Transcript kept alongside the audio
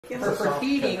For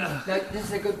heating, this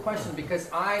is a good question because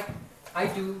I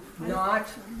do not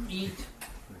eat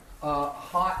a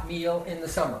hot meal in the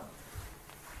summer.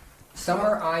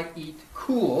 Summer I eat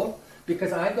cool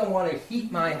because I don't want to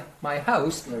heat my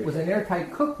house with an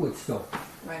airtight cookwood stove.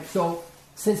 Right. So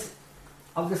since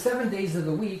of the 7 days of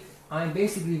the week, I'm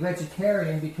basically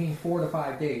vegetarian between 4 to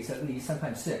 5 days at least,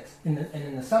 sometimes 6. And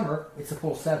in the summer, it's a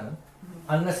full 7.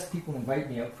 Unless people invite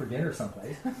me out for dinner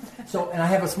someplace. And I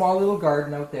have a small little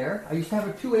garden out there. I used to have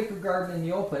a 2-acre garden in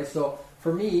the old place. So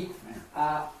for me,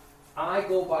 I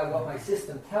go by what my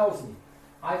system tells me.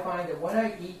 I find that when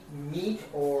I eat meat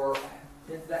or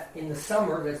in the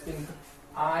summer,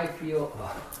 I feel,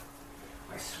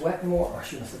 I sweat more, or I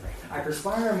shouldn't say that. I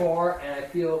perspire more and I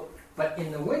feel, but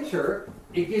in the winter,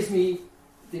 it gives me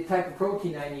the type of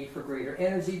protein I need for greater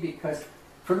energy because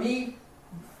for me,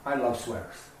 I love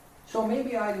sweaters. So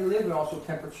maybe I live in also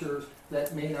temperatures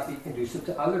that may not be conducive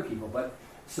to other people. But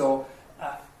so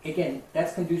again,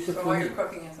 that's conducive for me. All your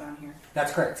cooking is on here.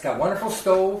 That's correct. It's got a wonderful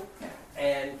stove,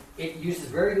 and it uses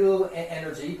very little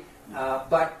energy,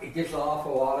 but it gives an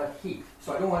awful lot of heat.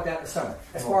 So I don't want that in the summer.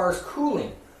 As far as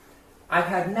cooling, I've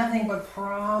had nothing but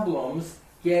problems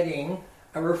getting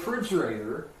a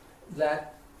refrigerator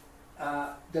that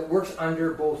works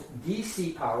under both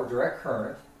DC power, direct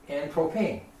current, and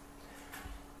propane.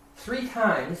 3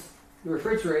 times the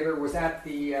refrigerator was at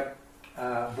the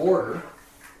border,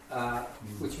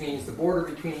 which means the border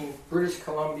between British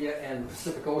Columbia and the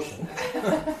Pacific Ocean,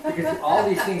 because all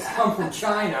these things come from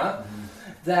China,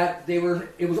 that it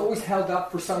was always held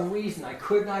up for some reason. I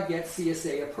could not get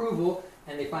CSA approval,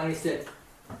 and they finally said,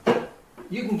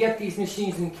 you can get these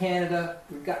machines in Canada,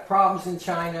 we've got problems in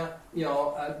China,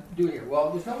 do it here. Well,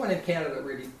 there's no one in Canada that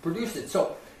really produced it.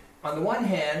 So on the one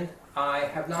hand, I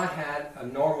have not had a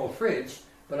normal fridge,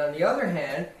 but on the other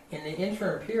hand, in the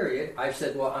interim period, I've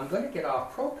said, well, I'm going to get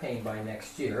off propane by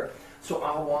next year, so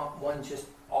I'll want one just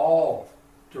all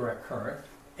direct current,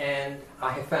 and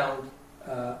I have found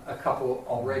a couple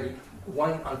already.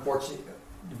 One, unfortunately,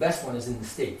 the best one is in the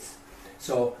States.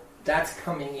 So that's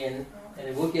coming in, and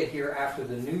it will get here after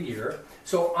the new year.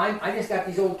 So I just got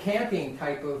these old camping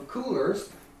type of coolers.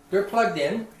 They're plugged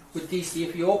in with DC.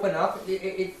 If you open up,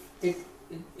 it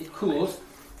cools,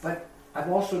 but I've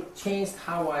also changed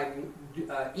how I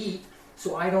eat,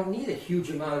 so I don't need a huge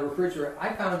amount of refrigerator.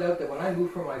 I found out that when I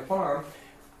moved from my farm,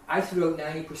 I threw out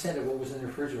 90% of what was in the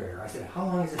refrigerator. I said, how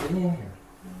long has it been in here?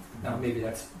 Now, maybe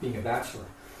that's being a bachelor.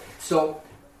 So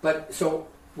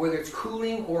whether it's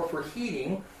cooling or for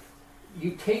heating,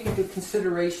 you take into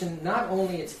consideration not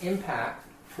only its impact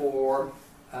for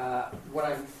what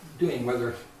I'm doing,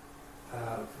 whether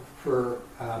for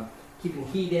keeping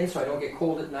heat in so I don't get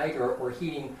cold at night or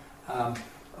heating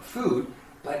food,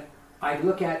 but I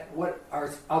look at what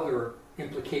are other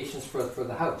implications for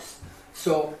the house.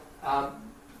 So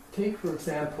take, for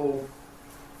example,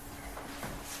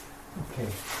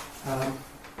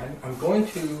 I'm going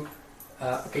to,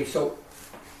 so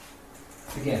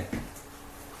again,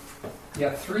 you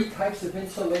have 3 types of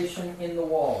insulation in the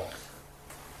walls.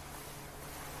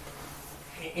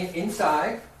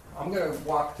 Inside, I'm going to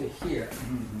walk to here.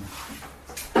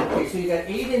 Okay, so you got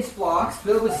 8-inch blocks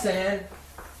filled with sand,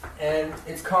 and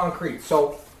it's concrete.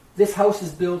 So this house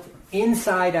is built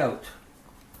inside out.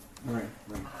 Right.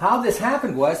 How this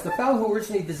happened was the fellow who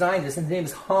originally designed this, and his name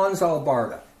is Hans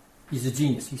Albarda. He's a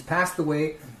genius. He's passed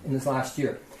away in this last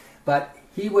year, but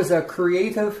he was a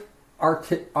creative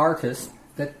artist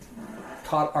that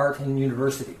taught art in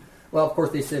university. Well, of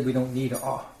course, they said we don't need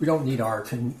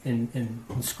art in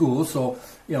school, so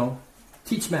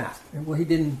teach math. And, well, he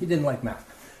didn't like math,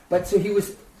 but so he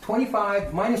was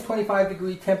minus 25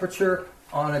 degree temperature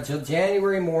on a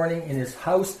January morning in his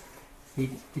house. He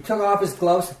took off his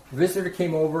gloves. The visitor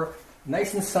came over,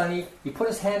 nice and sunny. He put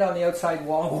his hand on the outside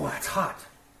wall. Oh, that's hot.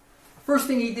 First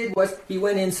thing he did was he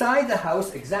went inside the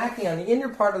house, exactly on the inner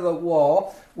part of the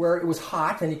wall where it was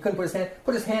hot, and he couldn't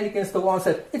put his hand against the wall and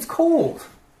said, "It's cold."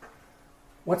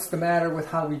 What's the matter with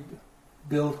how we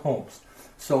build homes?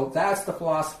 So that's the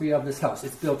philosophy of this house.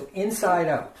 It's built inside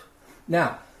out.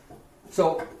 Now,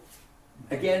 so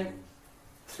again,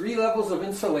 3 levels of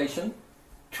insulation,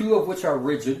 2 of which are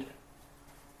rigid,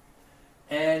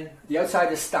 and the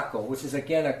outside is stucco, which is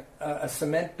again a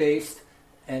cement-based,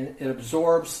 and it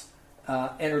absorbs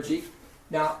energy.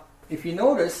 Now, if you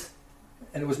notice,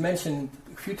 and it was mentioned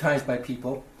a few times by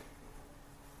people,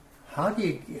 how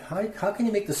can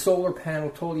you make the solar panel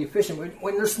totally efficient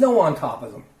when there's snow on top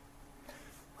of them?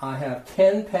 I have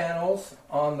 10 panels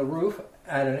on the roof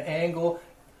at an angle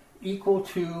equal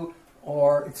to,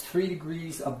 or it's 3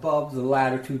 degrees above the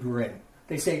latitude we're in.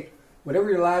 They say whatever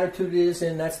your latitude is,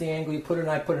 and that's the angle you put it in,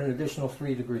 I put an additional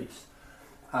 3 degrees.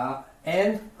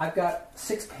 And I've got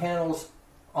 6 panels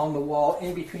on the wall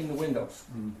in between the windows.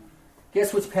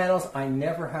 Guess which panels I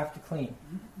never have to clean?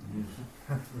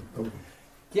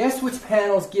 Guess which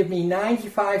panels give me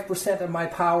 95% of my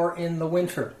power in the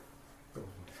winter?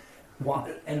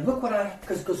 Why? And look what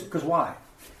because why?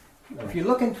 If you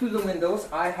look into the windows,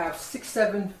 I have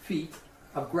 6-7 feet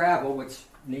of gravel, which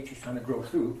nature's trying to grow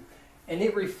through, and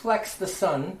it reflects the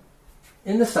sun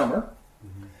in the summer.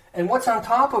 And what's on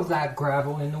top of that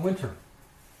gravel in the winter?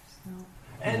 Snow.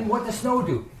 And what does snow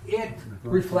do? It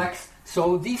reflects.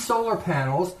 So these solar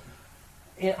panels,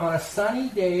 on a sunny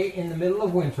day in the middle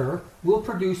of winter, will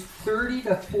produce 30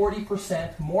 to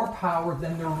 40% more power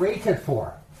than they're rated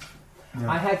for. Yeah.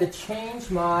 I had to change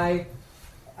my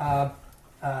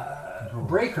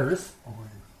breakers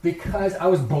because I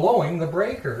was blowing the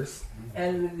breakers.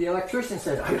 And the electrician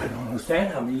says, I don't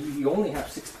understand. I mean, you only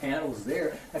have 6 panels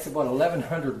there. That's about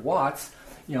 1,100 watts.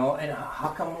 You know, and how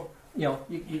come? You know,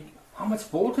 how much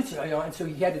voltage? You know, and so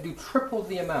he had to do triple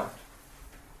the amount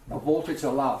of voltage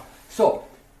allowed. So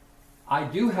I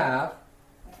do have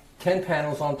 10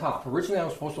 panels on top. Originally, I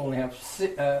was supposed to only have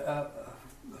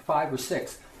 5 or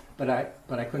 6, but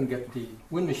I couldn't get the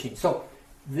wind machine. So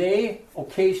they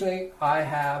occasionally I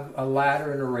have a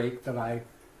ladder and a rake that I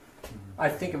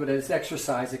think of it as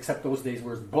exercise, except those days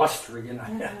where it's blustery and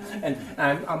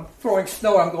I'm throwing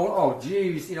snow. I'm going, oh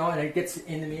geez, you know, and it gets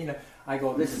into me, and I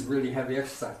go, this is really heavy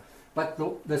exercise. But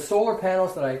the solar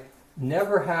panels that I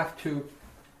never have to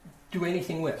do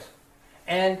anything with.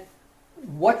 And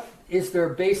what is their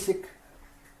basic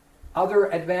other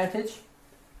advantage?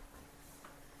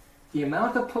 The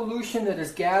amount of pollution that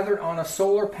is gathered on a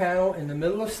solar panel in the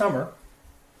middle of summer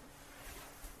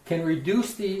can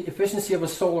reduce the efficiency of a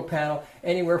solar panel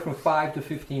anywhere from 5 to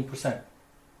 15%.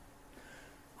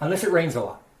 Unless it rains a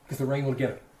lot, because the rain will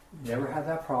get it. Never had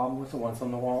that problem with the ones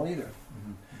on the wall either.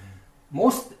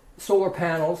 Most solar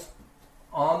panels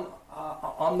on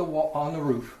the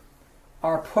roof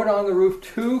are put on the roof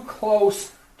too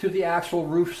close to the actual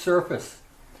roof surface.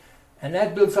 And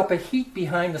that builds up a heat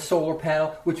behind the solar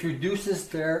panel, which reduces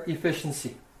their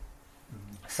efficiency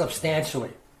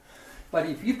substantially. But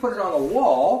if you put it on a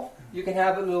wall, you can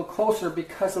have it a little closer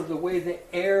because of the way the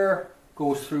air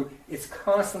goes through. It's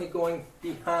constantly going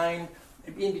in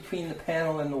between the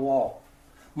panel and the wall,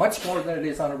 much more than it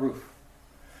is on a roof.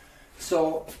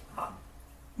 So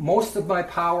most of my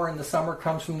power in the summer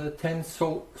comes from the 10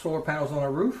 solar panels on a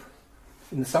roof.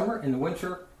 In the summer, in the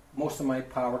winter, most of my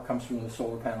power comes from the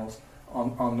solar panels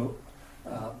on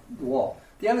the wall.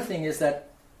 The other thing is that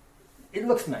it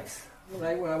looks nice. When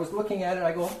I was looking at it,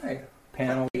 I go, hey,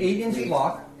 panel, 8-inch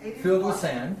block filled with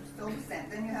sand. Filled with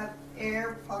sand. Then you have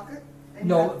air pocket.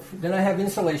 Then I have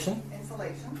insulation.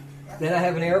 Insulation. Yes. Then I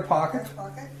have an air pocket. Air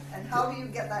pocket. And how do you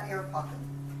get that air pocket?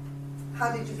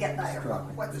 How did you get that air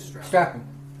pocket? What's the strapping?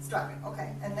 Strapping.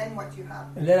 Okay. And then what you have?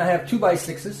 And then I have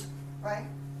 2x6s. Right.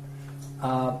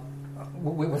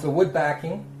 With a wood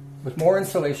backing, with more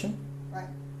insulation. Right.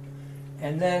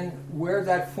 And then where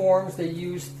that forms, they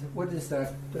used, what is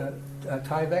that,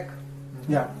 Tyvek?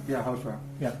 Yeah, house wrap.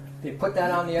 Yeah, they put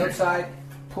that on the outside,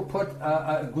 put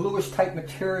a gluish type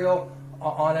material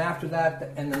on after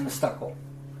that, and then the stucco.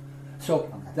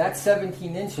 So that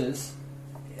 17 inches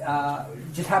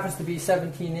just happens to be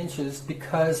 17 inches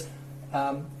because 2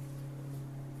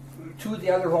 of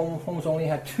the other homes only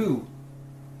had 2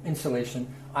 insulation.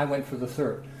 I went for the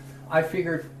 3rd. I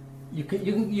figured you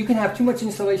can have too much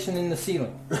insulation in the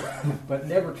ceiling, but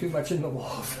never too much in the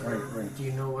walls. Right. Do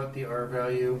you know what the R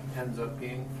value ends up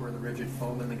being for the rigid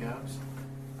foam in the gaps?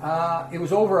 It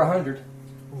was over 100.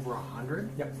 Over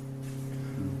 100? Yep.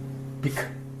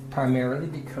 Primarily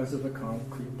because of the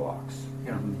concrete blocks.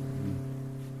 Yeah.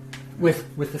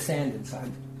 With the sand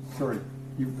inside. Sorry,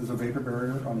 there's a vapor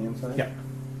barrier on the inside? Yep.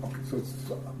 Okay, so it's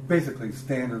basically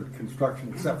standard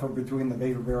construction except for between the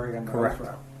vapor barrier and the house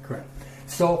wrap. Correct.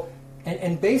 So,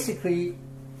 and basically,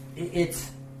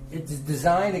 it's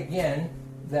designed again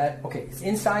that, okay, it's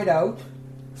inside out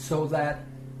so that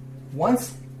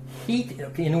once heat,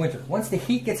 in the winter, once the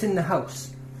heat gets in the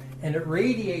house and it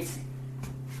radiates,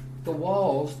 the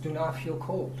walls do not feel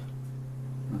cold.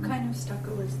 What kind of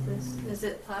stucco is this? Is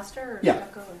it plaster or Yeah.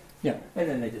 stucco? Yeah, and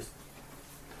then they just,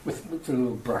 with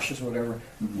little brushes or whatever,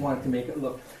 wanted to make it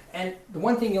look. And the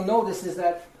one thing you'll notice is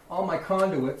that all my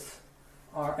conduits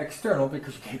are external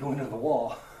because you can't go into the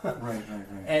wall. Right.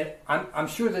 And I'm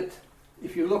sure that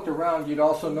if you looked around, you'd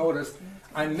also notice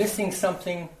I'm missing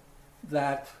something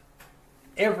that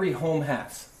every home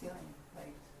has. Ceiling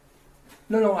light.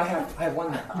 No, I have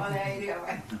one there. Oh, there you go.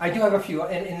 I do have a few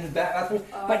in the bathroom,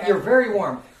 Oh, but okay. you're very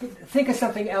warm. Think of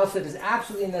something else that is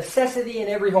absolutely a necessity in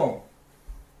every home.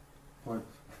 What?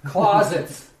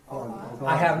 Closets. Oh,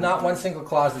 I have not one single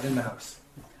closet in the house.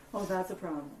 Oh, that's a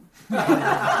problem.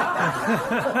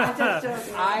 I'm just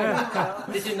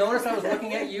joking. Did you notice I was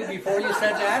looking at you before you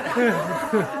said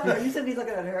that? You should be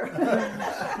looking at her.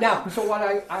 Now, so what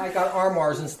I got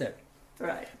armoires instead.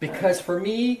 Right. Because for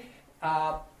me,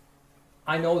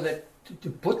 I know that to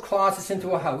put closets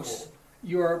into a house,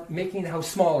 you're making the house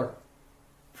smaller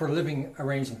for living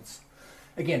arrangements.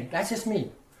 Again, that's just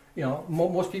me. You know,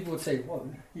 most people would say, well,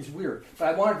 he's weird. But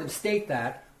I wanted to state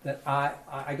that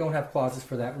I don't have closets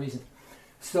for that reason.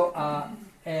 So,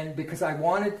 and because I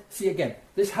wanted, see again,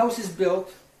 this house is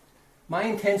built, my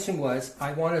intention was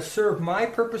I want to serve my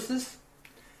purposes,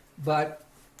 but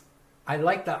I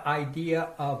like the idea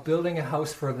of building a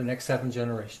house for the next 7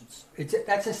 generations.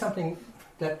 That's just something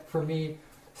that for me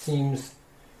seems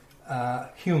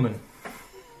human,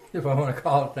 if I want to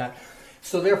call it that.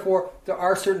 So therefore, there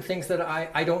are certain things that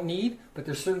I don't need, but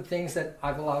there's certain things that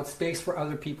I've allowed space for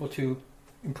other people to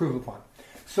improve upon.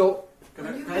 So, Can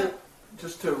I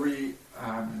just to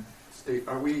state,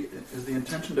 is the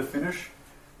intention to finish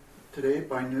today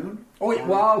by noon? oh yeah,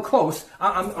 well, close.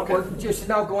 We're just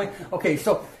now going, okay,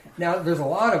 so now there's a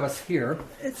lot of us here.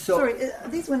 So, Sorry,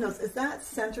 these windows, is that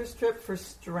center strip for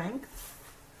strength?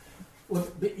 well,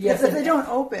 yes, If they don't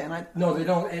open, no, they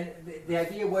don't. And the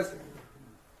idea was,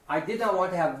 I did not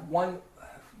want to have one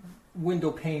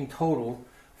window pane total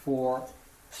for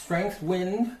strength,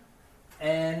 wind,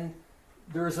 and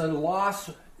there's a loss.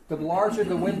 The larger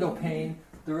the window pane,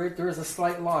 there is a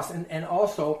slight loss. And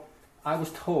also, I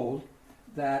was told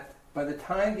that by the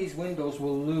time these windows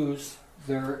will lose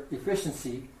their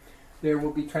efficiency, there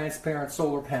will be transparent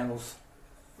solar panels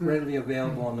readily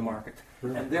available on the market.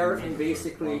 And they're in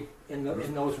basically in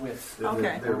those widths.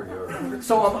 Okay.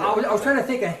 So I was trying to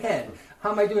think ahead.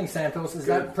 How am I doing, Santos? Is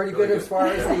that pretty good as far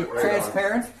as the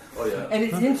transparent? Oh yeah. And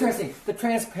it's interesting. The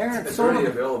transparent It's solar. already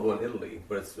available in Italy,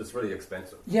 but it's really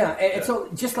expensive. Yeah, and so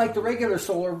just like the regular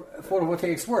solar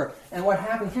photovoltaics were. And what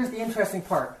happened, here's the interesting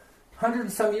part. 100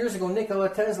 and some years ago, Nikola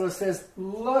Tesla says,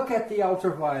 look at the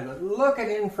ultraviolet, look at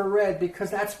infrared,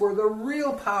 because that's where the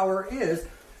real power is.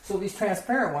 So these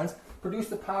transparent ones produce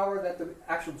the power that the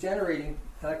actual generating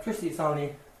electricity is on the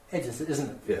edges, isn't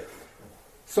it? Yeah.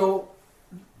 So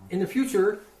in the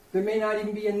future, there may not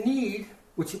even be a need,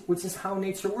 which is how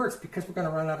nature works, because we're going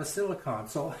to run out of silicon.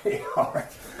 So, all right.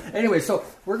 Anyway, so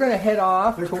we're going to head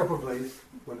off. There's triple glazed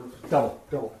windows.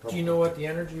 Double. Do you know what the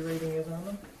energy rating is on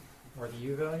them? Or the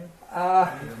U value?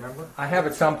 Do you remember? I have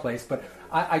it someplace, but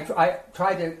I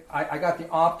tried to. I got the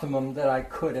optimum that I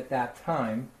could at that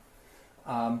time.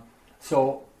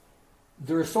 So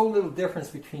there is so little difference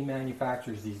between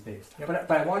manufacturers these days. Yep.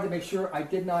 But I wanted to make sure I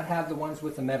did not have the ones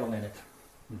with the metal in it,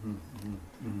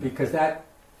 because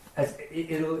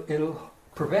it'll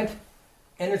prevent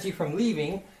energy from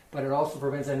leaving, but it also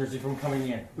prevents energy from coming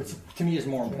in, which to me is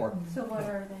more important. So what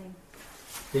are they?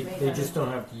 They just don't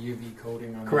have the UV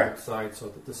coating on Correct. the outside so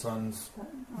that the sun's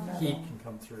heat can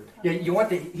come through. Yeah, you want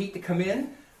the heat to come in,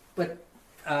 but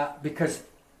because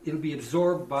it'll be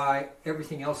absorbed by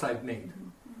everything else I've made.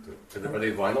 Are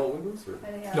they vinyl windows or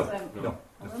Are they No, outside no.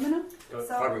 aluminum?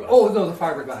 fiberglass? Oh no, the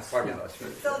fiberglass. Fiberglass, Yeah.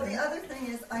 right? So the other thing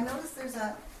is, I noticed there's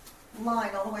a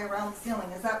line all the way around the ceiling.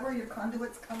 Is that where your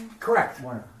conduits come? Correct.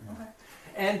 Wire, yeah. Okay.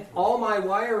 And all my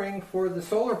wiring for the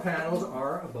solar panels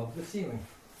are above the ceiling,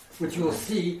 which you'll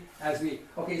see as we.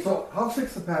 Okay, So so how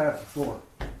thick's the pad at the floor?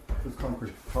 It's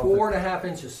concrete. How 4.5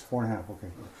 inches. thick? 4.5. Okay.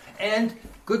 And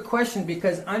good question,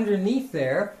 because underneath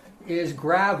there is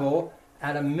gravel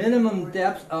at a minimum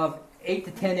depth of 8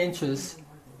 to 10 inches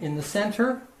in the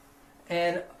center,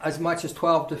 and as much as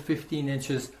 12 to 15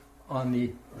 inches on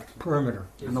the perimeter.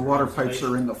 And the water pipes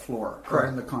are in the floor, or Correct.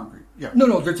 in the concrete. Yeah.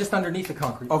 No, they're just underneath the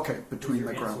concrete. Okay, Is between your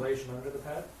the ground. insulation under the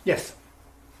pad? Yes.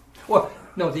 Well,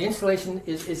 no, the insulation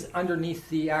is underneath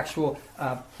the actual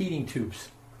heating tubes.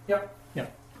 Yep. Yeah.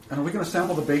 And are we going to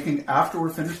sample the baking after we're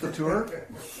finished the tour?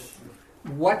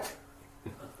 What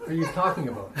are you talking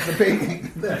about? The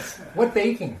baking. This. What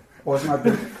baking? Well, it's not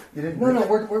baking. You didn't. No,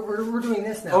 we're doing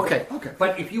this now. Okay. Okay.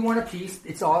 But if you want a piece,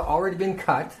 it's already been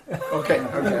cut. Okay.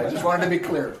 Okay. I just wanted to be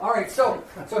clear. All right, so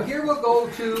here we'll go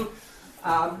to,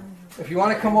 if you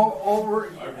want to come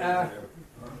over,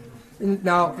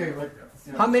 now,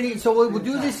 how many, so we'll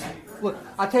do this,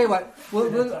 I'll tell you what,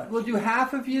 we'll do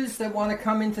half of yous that want to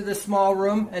come into the small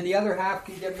room, and the other half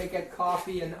can may get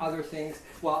coffee and other things.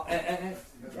 Well,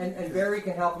 and Barry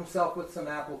can help himself with some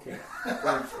apple cake.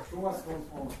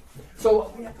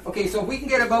 So, okay, so we can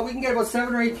get about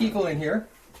 7 or 8 people in here.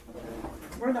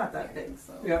 We're not that big,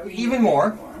 so. Yeah, even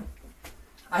more.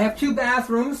 I have 2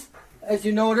 bathrooms, as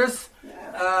you notice.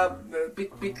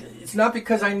 It's not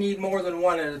because I need more than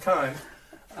one at a time.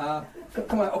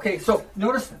 Come on, okay, so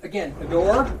notice again the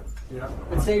door.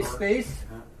 It saves space.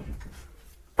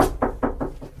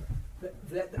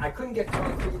 I couldn't get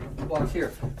concrete blocks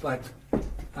here, but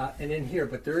and in here,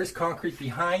 but there is concrete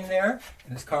behind there,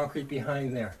 and there's concrete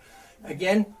behind there.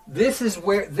 Again, this is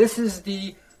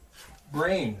the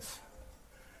brains.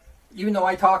 Even though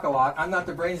I talk a lot, I'm not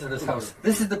the brains of this house.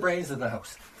 This is the brains of the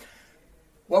house.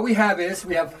 What we have is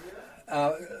the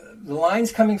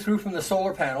lines coming through from the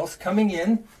solar panels coming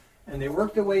in, and they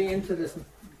work their way into this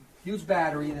huge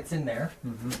battery that's in there.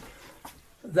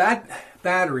 That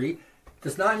battery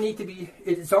does not need to be,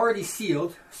 it's already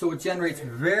sealed, so it generates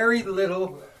very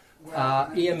little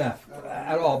EMF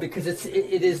at all, because it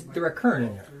is direct current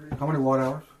in there. How many watt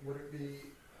hours?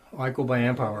 I go by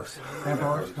amp hours. Amp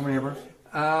hours? How many amp hours?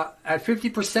 At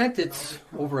 50%, it's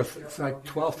it's like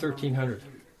 1300.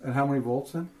 And how many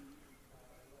volts then?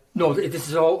 No, this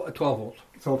is all 12 volt.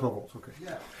 It's all 12 volts, okay.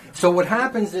 So what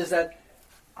happens is that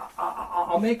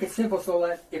I'll make it simple so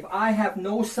that if I have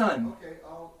no sun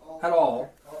at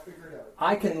all,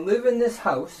 I can live in this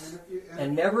house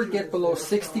and never get below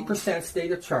 60%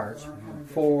 state of charge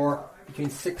for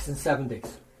between 6 and 7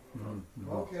 days.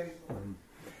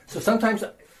 So sometimes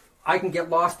I can get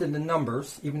lost in the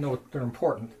numbers, even though they're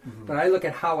important, but I look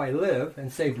at how I live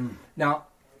and say, now,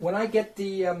 when I get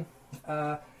the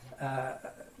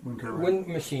wind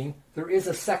machine, there is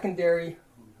a secondary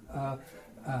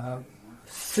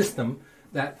system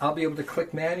that I'll be able to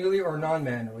click manually or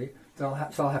non-manually. So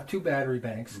I'll have 2 battery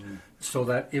banks, so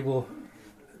that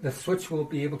the switch will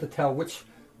be able to tell which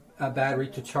battery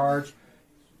to charge,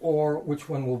 or which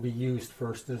one will be used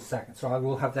first and second. So I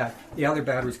will have that. The other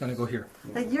battery is going to go here.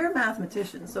 Like, you're a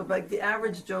mathematician, so like the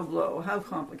average Joe Blow, how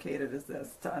complicated is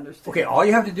this to understand? Okay, all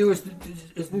you have to do is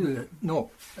do that. No,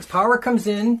 as power comes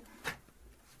in,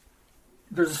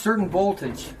 there's a certain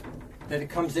voltage that it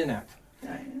comes in at,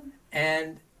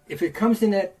 and if it comes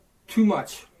in at too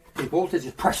much, the voltage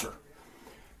is pressure.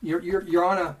 You're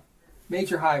on a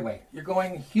major highway. You're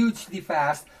going hugely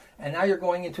fast, and now you're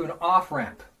going into an off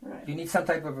ramp. Right. You need some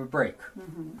type of a brake.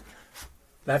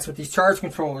 That's what these charge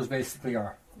controllers basically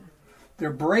are. They're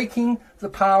breaking the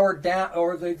power down,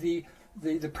 or the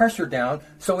pressure down,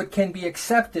 so it can be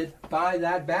accepted by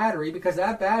that battery, because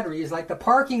that battery is like the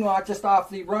parking lot just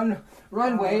off the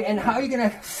runway, and how are you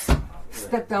going to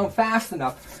step down fast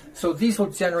enough? So these will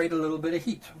generate a little bit of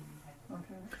heat.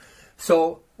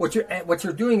 So what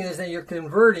you're doing is that you're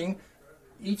converting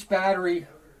each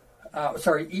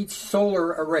each solar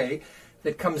array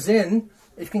that comes in.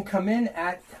 It can come in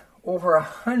at over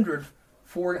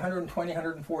 120,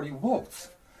 140 volts,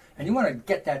 and you want to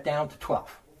get that down to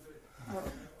 12.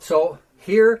 So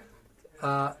here's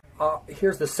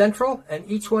the central, and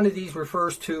each one of these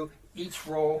refers to each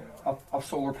row of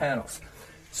solar panels.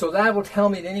 So that will tell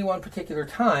me at any one particular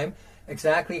time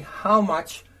exactly how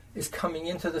much is coming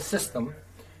into the system,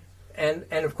 and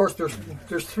of course there's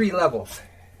 3 levels.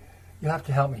 You have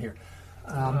to help me here.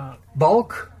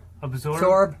 Bulk,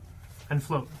 absorb, and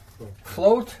float.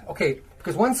 Float, okay,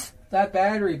 because once that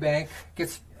battery bank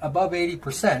gets above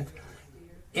 80%,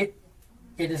 it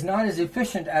is not as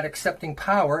efficient at accepting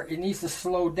power. It needs to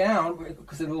slow down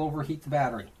because it'll overheat the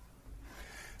battery.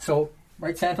 So,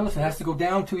 right, Santos, it has to go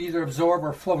down to either absorb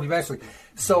or float eventually.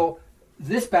 So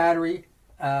this battery,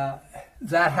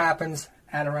 that happens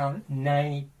at around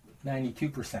 92%.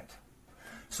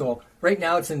 So right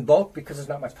now it's in bulk because there's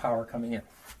not much power coming in.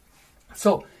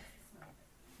 So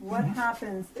what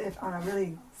happens if on a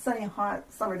really sunny, hot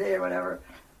summer day or whatever,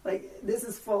 like this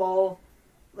is full,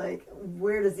 like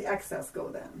where does the excess go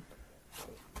then?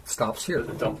 Stops here.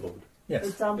 The dump load. Yes.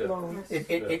 The dump load.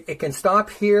 It can stop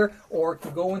here, or it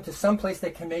can go into some place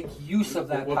that can make use of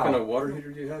that What power. kind of water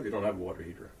heater do you have? You don't have a water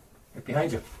heater. Right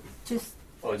behind you. Just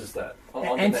Oh, just that.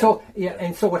 And so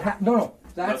what happens? No,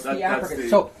 that's the aggregate.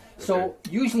 So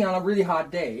usually on a really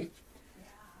hot day,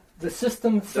 the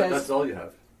system says that's all you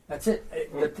have. that's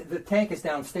it. The tank is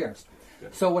downstairs. Yeah.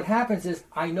 So what happens is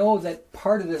I know that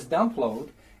part of this dump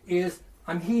load is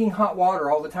I'm heating hot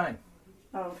water all the time.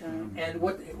 Okay. And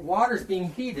what water's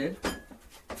being heated,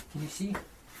 you see,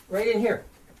 right in here.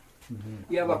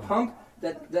 You have a pump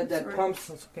that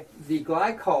pumps the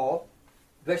glycol,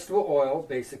 vegetable oil,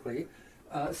 basically,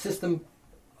 system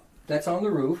that's on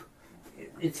the roof.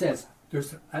 It says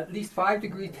there's at least 5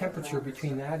 degree temperature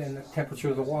between that and the temperature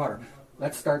of the water.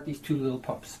 Let's start these 2 little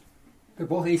pumps. they're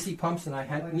both AC pumps, and I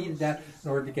had needed that in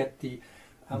order to get the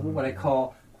what I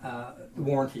call the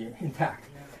warranty intact.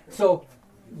 So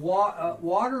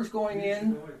water's going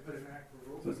in.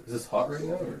 Is this hot right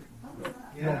now? Or?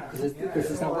 No, because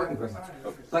it's not working very much.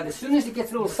 But as soon as it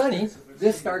gets a little sunny,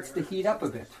 this starts to heat up a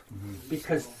bit,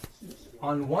 because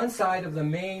on one side of the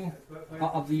main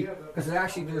because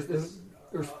actually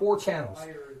there's 4 channels,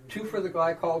 2 for the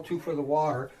glycol, 2 for the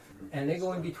water, and they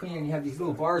go in between, and you have these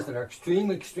little bars that are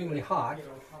extremely hot,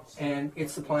 and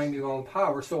it's supplying me with all the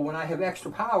power. So when I have extra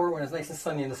power, when it's nice and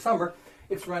sunny in the summer,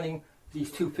 it's running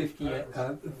these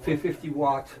 250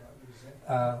 watt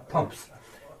pumps.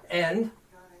 And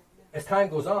as time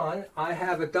goes on, I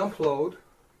have a dump load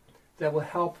that will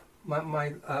help my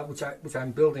which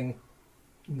I'm building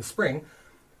in the spring.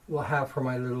 Will have for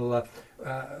my little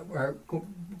where I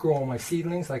grow all my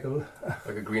seedlings like a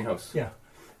greenhouse. Yeah,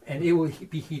 and it will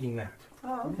be heating that.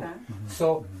 Oh, okay.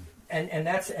 So, and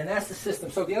that's the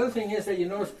system. So the other thing is that you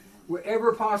notice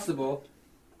wherever possible,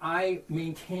 I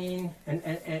maintain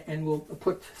and will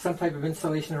put some type of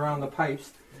insulation around the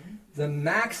pipes. The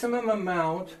maximum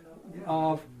amount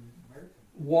of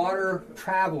water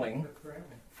traveling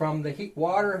from the heat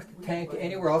water tank to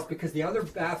anywhere else, because the other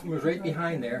bathroom is right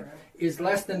behind there, is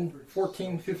less than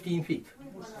 14, 15 feet.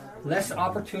 Less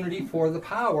opportunity for the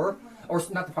power, or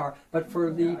not the power, but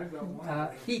for the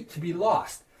heat to be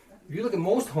lost. If you look at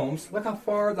most homes, look how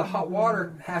far the hot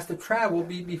water has to travel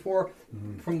before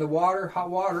from the hot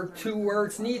water to where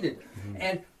it's needed.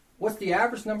 And what's the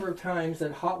average number of times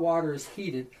that hot water is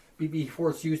heated before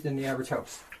it's used in the average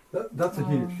house? That's a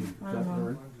heat sheet. Is that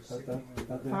right?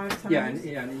 5 times.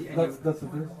 Yeah, and That's a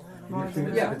heat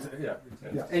sheet. yeah.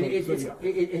 Yeah. And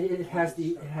it has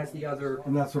the other.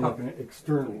 And that's sort of an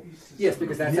external. Yes,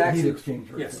 because that's heat actually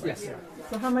exchanger. yes.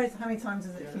 So how many times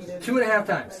is it heated? 2.5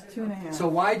 times. 2.5. So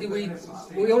why do we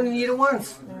only need it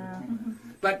once? Yeah.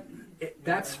 But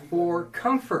that's for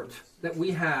comfort that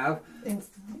we have.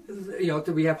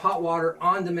 That we have hot water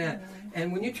on demand.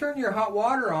 And when you turn your hot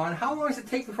water on, how long does it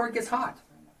take before it gets hot?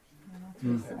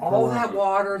 All that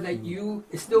water that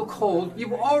is still cold,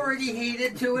 you've already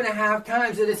heated 2.5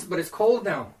 times, but it's cold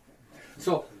now.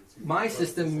 So my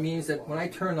system means that when I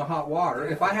turn the hot water,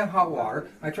 if I have hot water,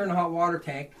 I turn the hot water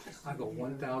tank, I go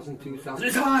 1,000, 2,000,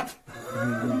 it's hot!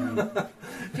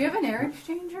 Do you have an air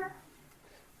exchanger?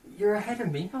 You're ahead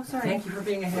of me. Oh, sorry. Thank you for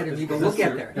being ahead of me, but we'll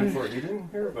get there. It's for heating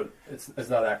here, but it's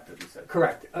not active, you said.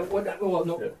 Correct.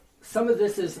 No. Yeah. Some of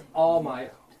this is all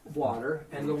my water,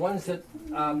 and the ones that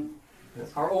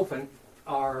are open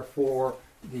are for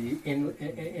the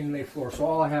inlay floor. So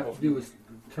all I have to do is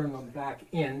turn them back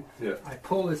in. Yeah. I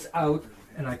pull this out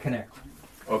and I connect.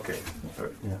 Okay. All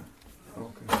right. Yeah.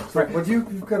 Okay. So, but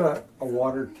you've got a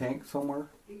water tank somewhere?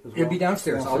 As It'll be well?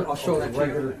 downstairs. I'll show that to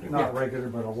regular, you. not regular,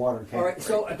 but a water tank. All right.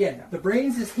 So again, the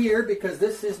brains is here because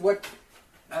this is what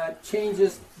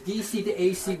changes DC to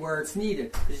AC where it's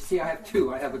needed. You see, I have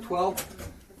 2. I have a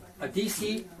 12, a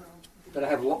DC that I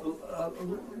have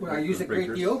where I use a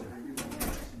great deal,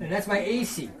 and that's my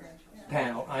AC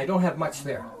panel. I don't have much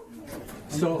there.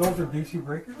 So those are DC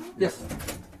breakers? yes.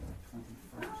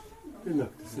 They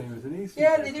look the same as an AC.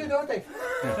 Yeah, they do, don't they?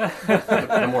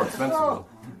 They're more expensive. Oh.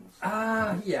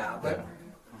 Yeah, but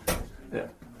Yeah.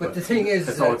 but the thing is,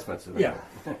 It's all expensive. yeah.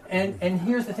 And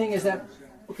here's the thing is that,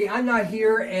 okay, I'm not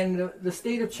here, and the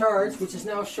state of charge, which is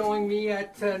now showing me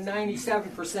at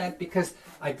 97% because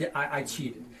I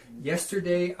cheated.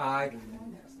 Yesterday,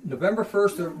 November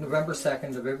 1st or November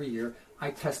 2nd of every year, I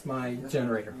test my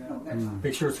generator,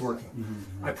 make sure it's working.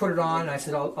 I put it on, and I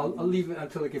said I'll leave it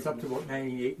until it gets up to about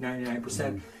 98,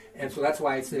 99%. And so that's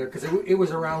why it's there, because it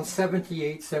was around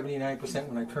 78, 79%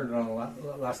 when I turned it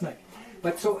on last night.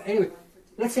 But so anyway,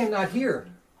 let's say I'm not here,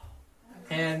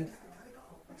 and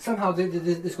somehow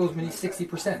this goes beneath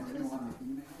 60%.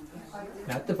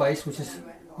 That device, which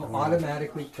will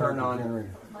automatically turn on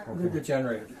the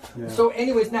generator. Yeah. So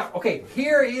anyways, now, okay,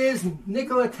 here is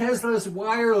Nikola Tesla's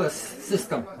wireless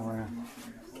system. Oh, yeah.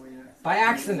 By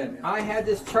accident, I had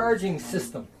this charging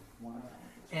system,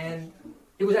 and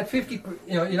it was at 50.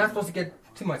 You're not supposed to get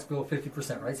too much below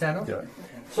 50%, right, Sando? Yeah.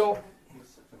 So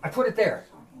I put it there.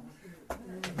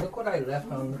 Look what I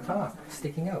left on the top,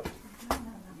 sticking out.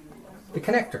 The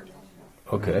connector.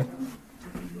 Okay.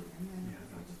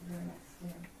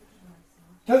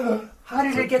 How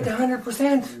did it get to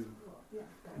 100%?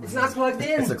 It's not plugged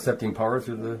in. It's accepting power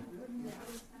through the.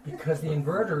 Because the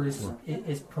inverter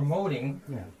is promoting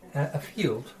a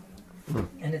field,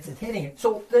 and it's hitting it.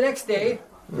 So the next day,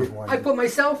 I put my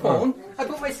cell phone. I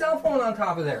put my cell phone on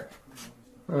top of there.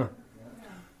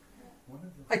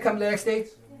 I come the next day,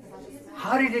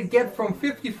 How did it get from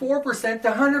 54%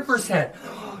 to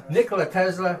 100%? Nikola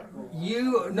Tesla,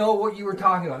 you know what you were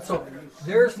talking about. So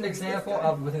there's an example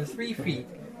of within 3 feet,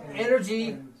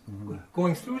 energy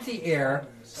going through the air,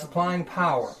 supplying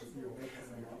power.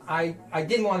 I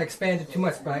didn't want to expand it too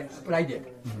much, but I did.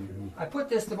 I put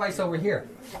this device over here,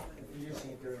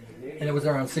 and it was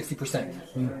around 60%.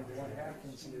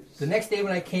 The next day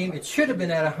when I came, it should have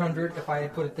been at 100 if I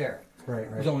had put it there. Right,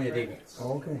 It was only at 80.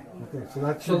 Oh, okay.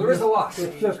 So there is a loss.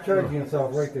 It's just charging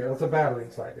itself right there. It's a battery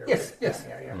inside there. Yes, yes.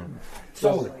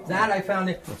 So that I found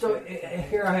it. So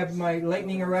here I have my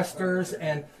lightning arresters,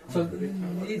 and so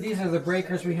these are the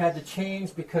breakers we had to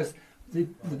change because the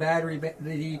battery,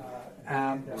 the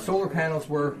solar panels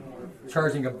were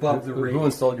charging above the rate. Who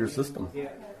installed your system?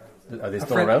 Are they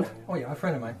still friend, around? Oh yeah, a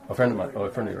friend of mine. A friend of mine. Oh,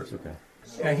 a friend of yours. Okay.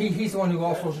 He's the one who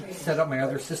also set up my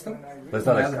other system. That's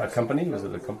not a company? Was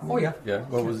it a company? Oh yeah. Yeah.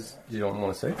 What was? You don't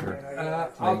want to say? Or?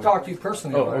 I'll talk to you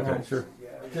personally. Oh, about okay, it. sure.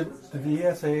 Did the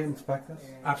ESA inspect this?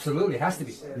 Absolutely, it has to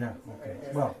be. Yeah. Okay.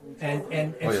 Well,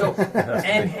 And Oh, yeah. so It has to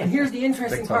be. and here's the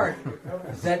interesting Big part time.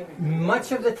 that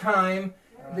much of the time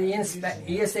the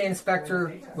ESA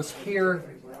inspector was here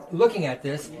looking at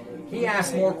this. He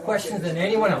asked more questions than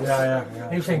anyone else. Yeah.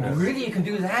 And he was saying, "Really, you can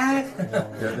do that?"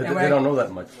 Yeah, they don't know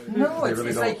that much. No, They it's, really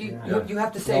it's don't. like Yeah. you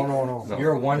have to say, No.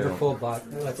 "You're wonderful, but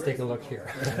let's take a look here."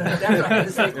 That's what I had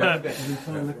to say quite a bit. they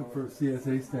started looking for a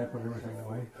CSA stamp and everything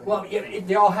away. Well,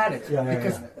 they all had it Yeah,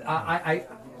 because I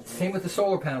same with the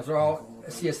solar panels; they're all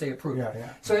CSA approved. Yeah.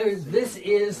 So this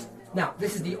is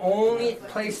the only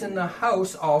place in the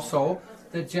house also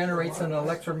that generates an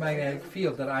electromagnetic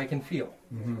field that I can feel,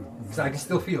 because I can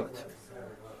still feel it.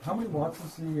 How many watts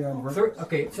is the inverter?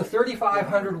 Okay, it's a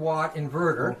 3,500 watt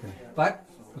inverter, but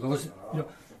for those,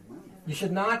 you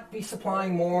should not be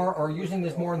supplying more or using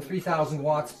this more than 3,000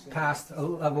 watts past a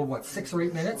level, 6 or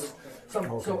 8 minutes? So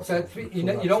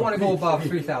you don't want to go above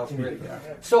 3,000 really.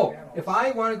 So if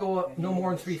I want to go no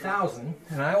more than 3,000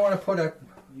 and I want to put a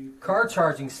car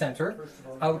charging center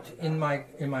out in my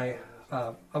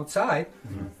outside,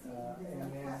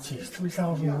 geez,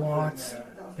 3,000 watts.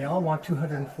 They all want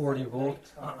 240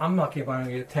 volts. I'm lucky if I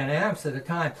only get 10 amps at a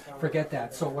time. Forget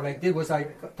that. So what I did was I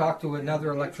talked to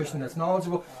another electrician that's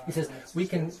knowledgeable. He says we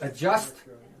can adjust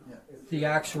the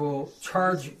actual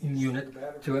charge unit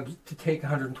to take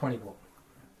 120 volt.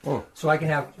 Oh. So I can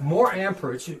have more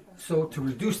amperage. So to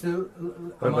reduce the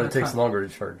But amount it of takes time. longer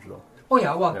to charge, though. Oh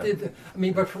yeah, well,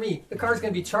 Yeah. but for me, the car's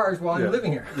going to be charged while I'm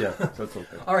living here. Yeah, that's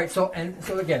okay. All right, so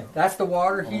again, that's the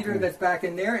water heater that's back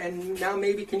in there, and now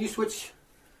maybe can you switch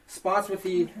spots with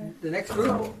the next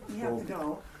group? You have to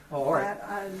go. Oh, all right.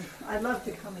 I'd love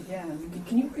to come again.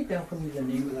 Can you write down for me the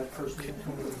name of that person?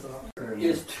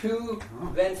 There's 2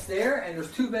 vents there, and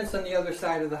there's 2 vents on the other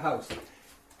side of the house.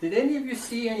 Did any of you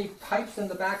see any pipes in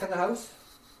the back of the house?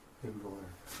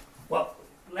 Well,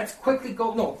 let's quickly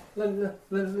go. No,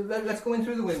 let's go in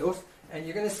through the windows, and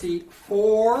you're going to see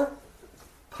 4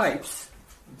 pipes,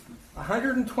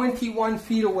 121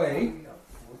 feet away.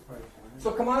 So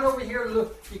come on over here.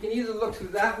 Look, you can either look through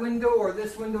that window or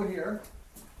this window here.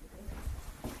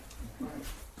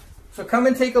 So come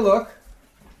and take a look.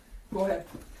 Go ahead.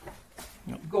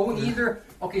 Go either.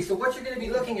 Okay, so what you're going to be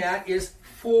looking at is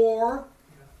 4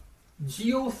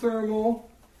 geothermal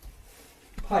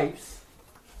pipes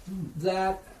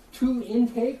that 2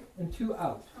 intake and 2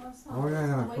 out. Oh,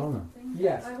 yeah, I saw that.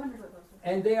 Yes. I wondered what those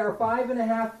were. And they are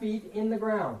 5.5 feet in the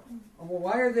ground. Well,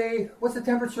 why are they? What's the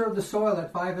temperature of the soil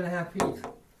at 5.5 feet?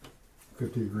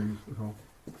 50 degrees or so.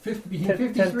 Between 10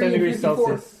 53 and degrees 54.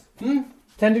 Celsius.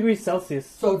 10 degrees Celsius.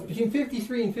 So between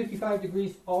 53 and 55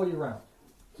 degrees all year round.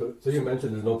 So you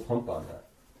mentioned there's no pump on that.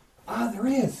 Ah, there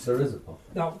is. There is a pump.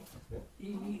 Now,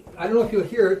 I don't know if you'll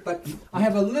hear it, but I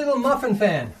have a little muffin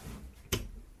fan.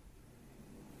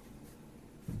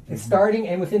 It's starting,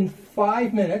 and within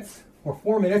 5 minutes or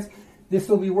 4 minutes, this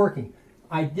will be working.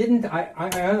 I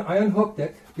unhooked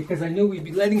it because I knew we'd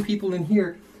be letting people in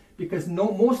here, because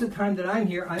most of the time that I'm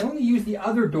here, I only use the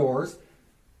other doors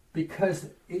because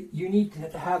you need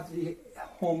to have the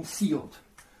home sealed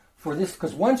for this,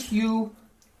 because once you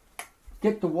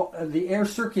get the air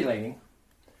circulating,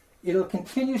 it'll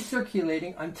continue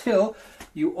circulating until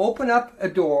you open up a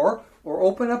door or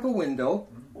open up a window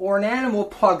or an animal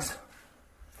plugs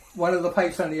one of the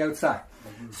pipes on the outside.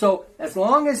 So as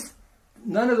long as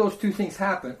none of those 2 things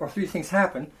happen, or 3 things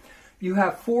happen, you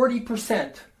have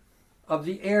 40% of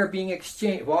the air being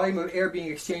exchanged, volume of air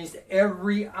being exchanged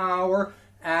every hour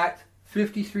at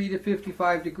 53 to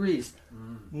 55 degrees.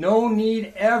 No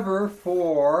need ever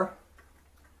for,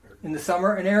 in the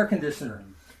summer, an air conditioner.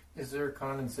 Is there a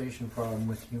condensation problem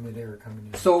with humid air coming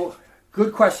in? So,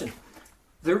 good question.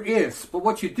 There is, but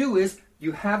what you do is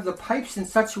you have the pipes in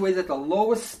such a way that the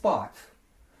lowest spot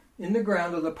in the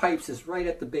ground of the pipes is right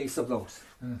at the base of those.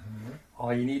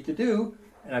 All you need to do,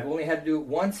 and I've only had to do it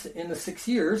once in the 6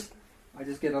 years, I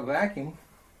just get a vacuum,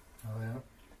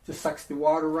 just sucks the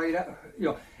water right out,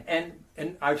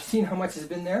 and I've seen how much has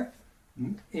been there,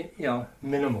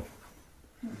 minimal,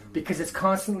 because it's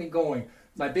constantly going.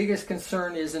 My biggest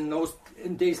concern is in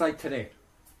days like today.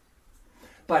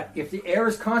 But if the air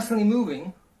is constantly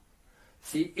moving,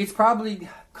 see, it's probably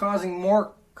causing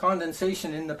more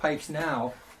condensation in the pipes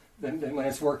now than when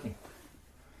it's working.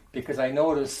 Because I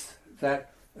notice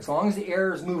that as long as the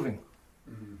air is moving,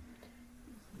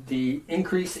 the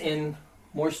increase in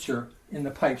moisture in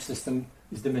the pipe system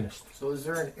is diminished. So is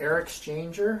there an air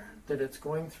exchanger that it's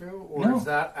going through? Or No. is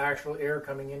that actual air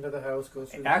coming into the house,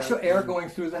 goes through the Actual pipe? air going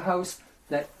through the house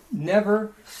that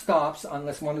never stops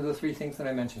unless one of the three things that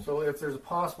I mentioned. So if there's a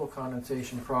possible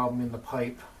condensation problem in the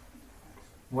pipe,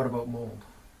 what about mold?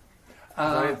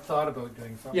 'Cause I had thought about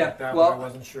doing something yeah, like that, well- but I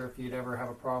wasn't sure if you'd ever have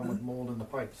a problem with mold in the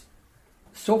pipes.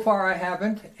 So far, I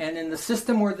haven't, and in the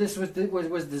system where this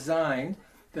was designed,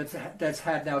 that's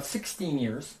had now 16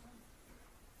 years,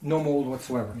 no mold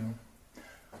whatsoever.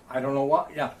 I don't know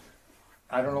why. Yeah,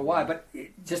 I don't know why, but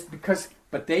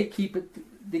but they keep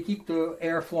the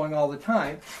air flowing all the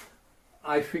time.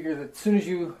 I figure that as soon as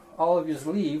all of you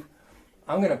leave,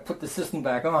 I'm going to put the system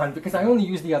back on because I only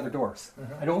use the other doors.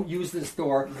 I don't use this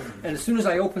door, and as soon as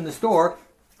I open this door,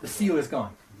 the seal is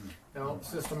gone. Now, a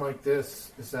system like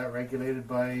this, is that regulated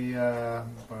by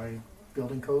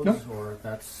building codes? Nope. Or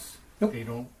that's, Nope. they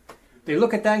don't? They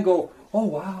look at that and go, "Oh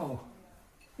wow,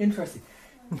 interesting."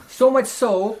 So much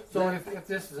so. So if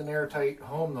this is an airtight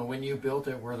home, though, when you built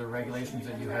it, were there regulations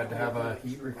that you had to have a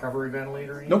heat recovery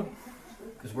ventilator in? Nope.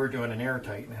 Because we're doing an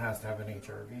airtight and it has to have an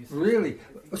HRV system. Really?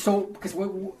 So, because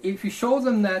if you show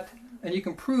them that, and you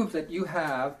can prove that you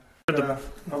have,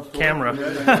 Camera.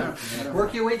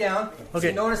 work your way down. Okay.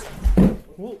 See, notice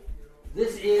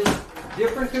this is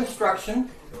different construction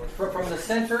from the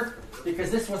center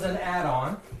because this was an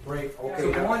add-on. Right, okay.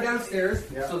 So go on downstairs.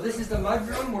 Yeah. So this is the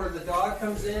mudroom where the dog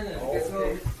comes in and gets a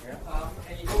little,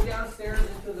 and you go downstairs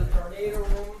into the tornado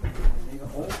room.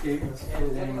 Okay,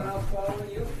 And anyone else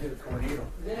following you? tornado.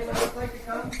 Does anyone else like to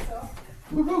come?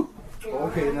 Woohoo!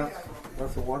 Okay, and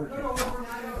that's the water tank.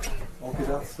 Okay,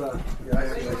 that's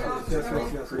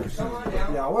yes. Come on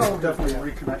down. Yeah, well,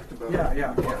 Definitely reconnect about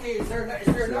yeah. Okay, is there that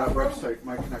enough room? website.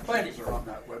 My connections are on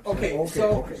that website. Okay,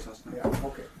 so Yeah,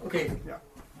 okay. okay, Yeah.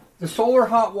 the solar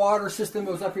hot water system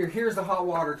goes up here. Here's the hot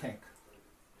water tank.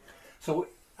 So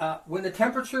when the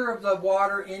temperature of the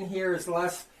water in here is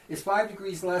 5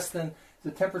 degrees less than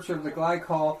the temperature of the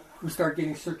glycol, we start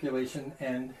getting circulation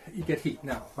and you get heat.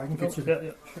 Now, if I can get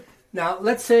you. Now,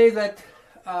 let's say that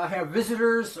I have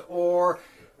visitors or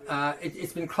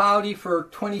it's been cloudy for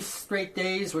 20 straight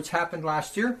days, which happened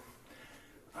last year.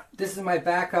 This is my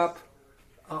backup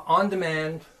on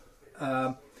demand,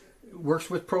 works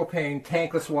with propane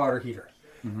tankless water heater.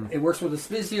 It works with a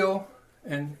Spizio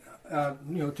and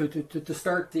to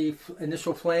start the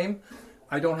initial flame.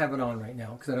 I don't have it on right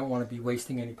now because I don't want to be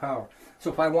wasting any power. So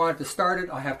if I wanted to start it,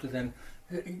 I have to then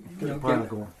get it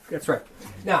going. That's right.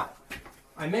 Now,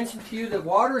 I mentioned to you that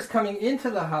water is coming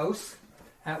into the house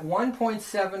at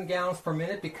 1.7 gallons per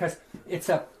minute because it's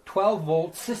a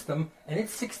 12-volt system and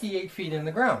it's 68 feet in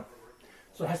the ground.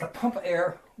 So it has to pump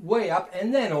air way up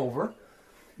and then over.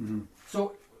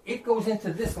 So it goes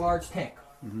into this large tank.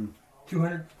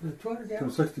 200 gallons?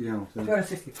 260 gallons. Yeah.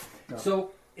 260. Yeah.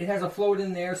 So it has a float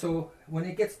in there, so when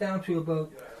it gets down to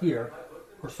about here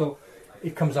or so,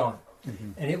 it comes on.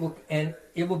 And it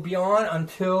will be on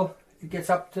until it gets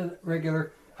up to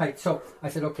regular height. So I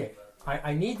said, okay,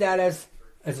 I need that as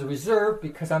a reserve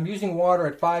because I'm using water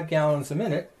at 5 gallons a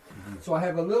minute. So I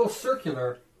have a little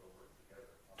circular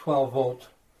 12-volt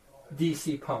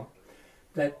DC pump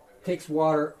that takes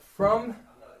water from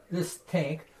this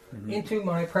tank into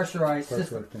my pressurized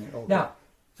system. Okay. Now,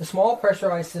 it's a small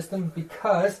pressurized system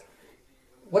because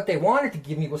what they wanted to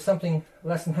give me was something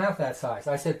less than half that size.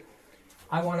 I said,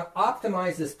 I want to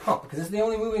optimize this pump because it's the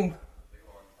only moving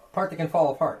part that can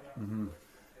fall apart.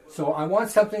 So I want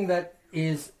something that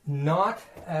is not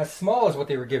as small as what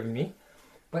they were giving me,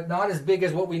 but not as big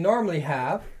as what we normally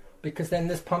have, because then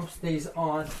this pump stays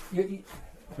on.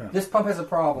 This pump has a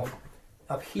problem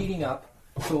of heating up.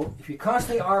 So if you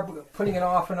constantly are putting it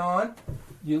off and on,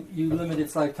 you limit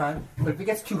its lifetime. But if it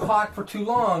gets too hot for too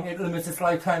long, it limits its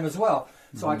lifetime as well.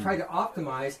 So I tried to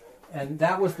optimize, and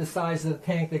that was the size of the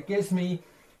tank that gives me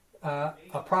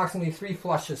approximately 3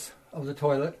 flushes of the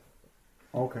toilet.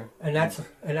 Okay. And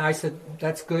I said,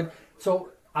 that's good. So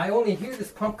I only hear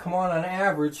this pump come on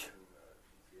average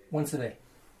once a day,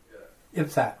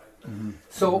 if that.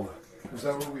 So Is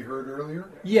that what we heard earlier?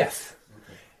 yes,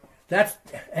 that's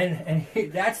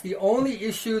that's the only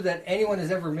issue that anyone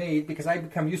has ever made because I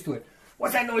become used to it.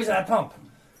 What's that noise of that pump?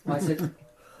 I said,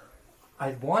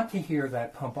 I want to hear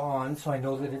that pump on so I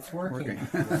know that it's working.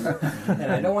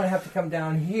 And I don't want to have to come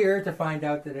down here to find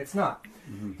out that it's not.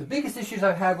 The biggest issues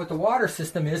I've had with the water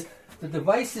system is the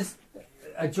device is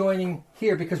adjoining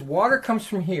here because water comes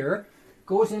from here,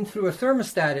 goes in through a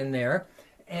thermostat in there,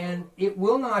 and it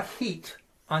will not heat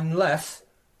unless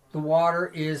the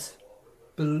water is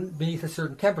beneath a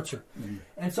certain temperature.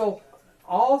 And so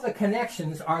all the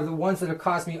connections are the ones that have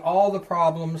caused me all the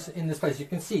problems in this place. You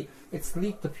can see it's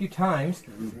leaked a few times,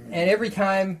 and every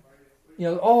time,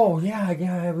 oh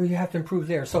yeah, we have to improve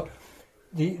there. So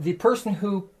the person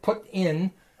who put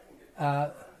in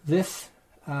this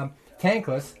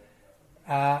tankless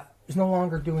is no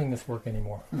longer doing this work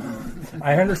anymore.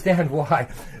 I understand why.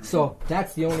 So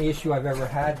that's the only issue I've ever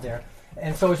had there.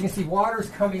 And so as you can see, water's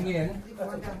coming in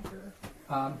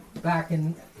back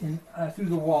in through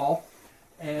the wall.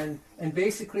 And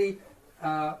basically,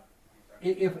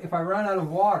 if I run out of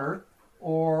water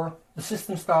or the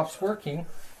system stops working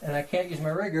and I can't use my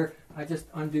rigger, I just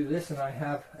undo this and I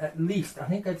have at least, I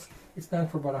think it's done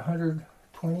for about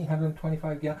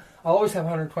 125 gallons. I always have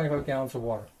 125 gallons of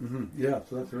water. Yeah,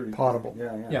 so that's really Potable.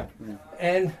 Yeah.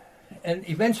 And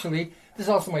eventually, this is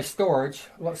also my storage.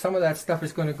 Some of that stuff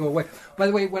is going to go away. By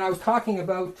the way, when I was talking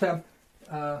about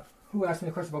who asked me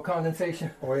a question about condensation?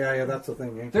 Oh yeah, that's the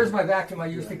thing. There's my vacuum I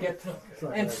used to get to.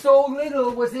 And so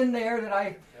little was in there that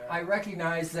I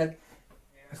recognized that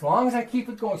as long as I keep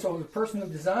it going. So the person who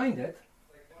designed it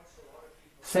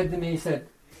said to me, he said,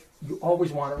 you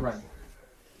always want it running.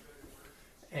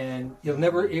 And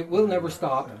it will never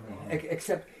stop,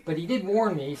 but he did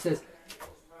warn me, he says,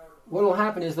 what will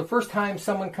happen is the first time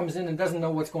someone comes in and doesn't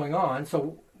know what's going on,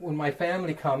 so when my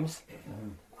family comes,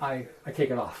 I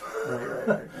take it off.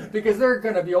 Right. Because they're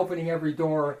going to be opening every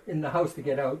door in the house to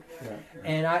get out.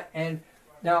 Yeah. And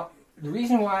now the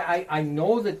reason why I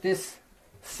know that this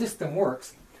system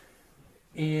works,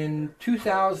 in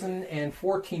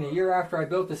 2014, a year after I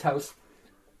built this house,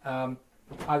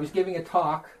 I was giving a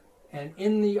talk, and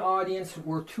in the audience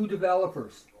were two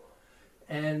developers,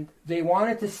 and they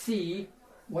wanted to see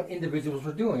what individuals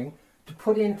were doing to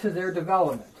put into their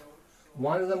development.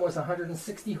 One of them was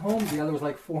 160 homes, the other was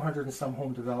like 400 and some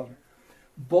home development.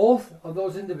 Both of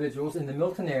those individuals in the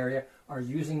Milton area are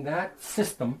using that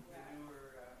system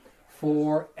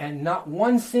and not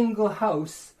one single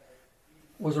house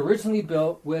was originally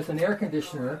built with an air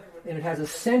conditioner, and it has a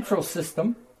central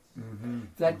system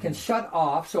that can shut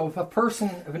off. So if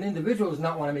an individual does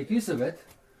not want to make use of it,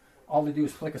 all they do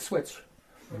is flick a switch.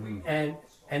 And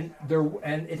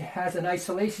it has an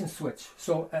isolation switch,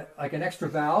 so like an extra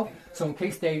valve. So in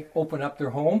case they open up their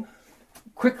home,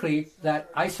 quickly that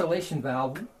isolation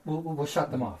valve will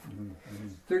shut them off.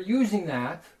 They're using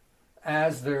that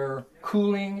as their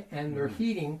cooling and their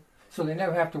heating, so they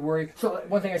never have to worry. So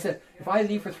one thing I said, if I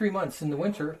leave for 3 months in the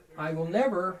winter, I will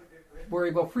never worry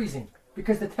about freezing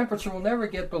because the temperature will never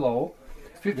get below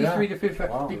 53 to 55,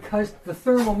 wow, because the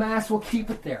thermal mass will keep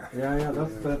it there. Yeah,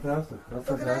 that's fantastic. That's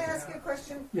so fantastic. can I ask you a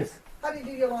question? Yes. How do you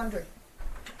do your laundry?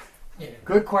 Yeah.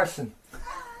 Good question.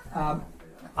 I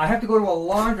have to go to a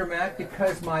laundromat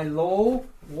because my low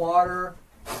water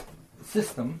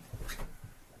system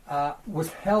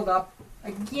was held up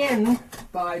again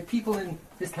by people in,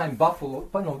 this time Buffalo,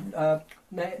 but no,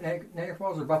 Niagara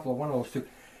Falls or Buffalo, one of those two,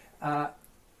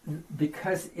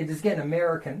 because it is again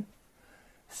American.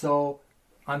 So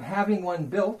I'm having one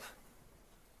built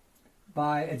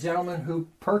by a gentleman who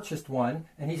purchased one,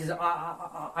 and he says,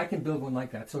 I can build one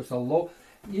like that. So it's a low,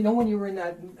 when you were in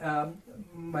that,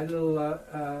 my little,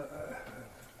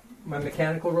 my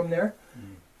mechanical room there,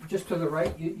 just to the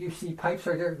right, you see pipes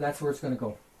right there, that's where it's going to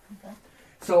go. Okay.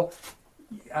 So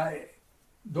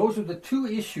those are the two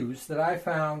issues that I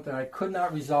found that I could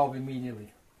not resolve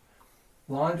immediately.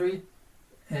 Laundry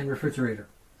and refrigerator.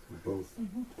 Both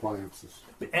appliances.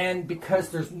 And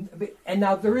because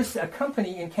now there is a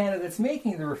company in Canada that's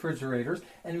making the refrigerators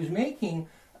and who's making,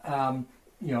 the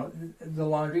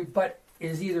laundry, but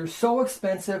is either so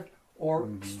expensive or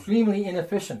extremely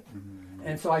inefficient.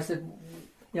 And so I said,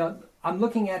 I'm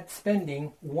looking at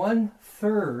spending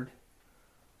 1/3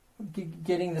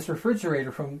 getting this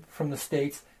refrigerator from the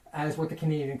States as what the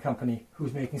Canadian company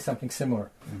who's making something similar.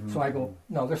 So I go,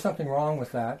 no, there's something wrong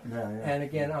with that. Yeah. And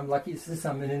again, I'm lucky since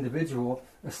I'm an individual,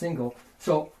 a single.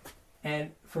 So,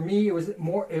 and for me, it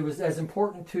was as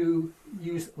important to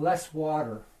use less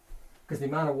water, because the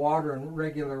amount of water in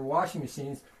regular washing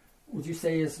machines, would you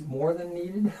say is more than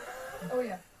needed? Oh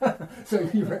yeah.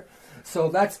 So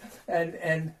that's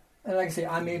and like I say,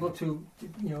 I'm able to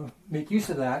make use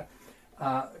of that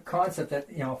concept that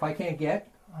if I can't get,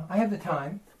 I have the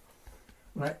time.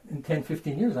 In 10,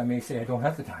 15 years, I may say I don't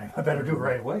have the time. I better do it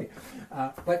right away.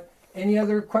 But any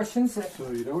other questions?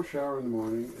 So you don't shower in the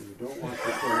morning and you don't wash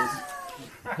your clothes.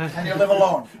 And you live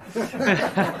alone.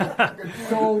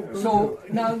 So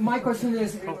now my question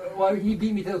is, well, he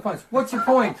beat me to the punch. What's your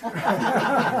point?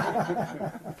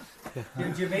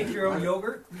 Did you make your own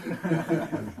yogurt?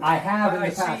 I have in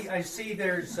the past. I see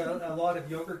there's a lot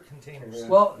of yogurt containers.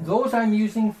 Well, those I'm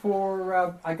using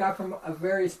for, I got from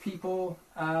various people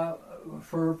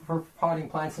for potting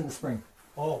plants in the spring.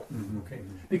 Oh, okay.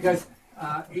 Because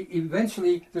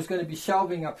eventually there's going to be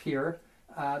shelving up here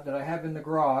that I have in the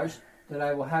garage that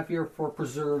I will have here for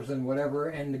preserves and whatever,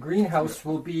 and the greenhouse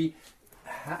will be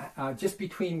just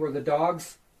between where the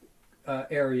dogs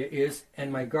area is and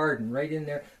my garden, right in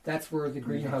there. That's where the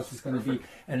greenhouse is going to be,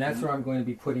 and that's where I'm going to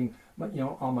be putting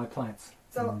all my plants.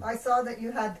 So I saw that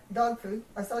you had dog food.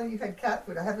 I saw that you had cat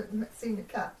food. I haven't seen a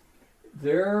cat.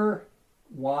 They're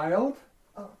wild,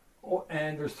 Oh.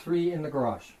 And there's 3 in the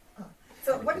garage. Oh.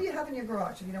 So what do you have in your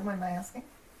garage, if you don't mind my asking?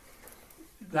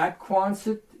 That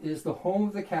Quonset is the home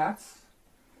of the cats,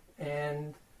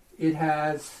 and it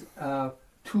has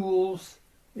tools.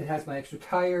 It has my extra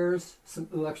tires, some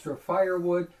little extra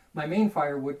firewood. My main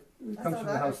firewood comes from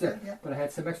the house there, yeah. but I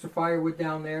had some extra firewood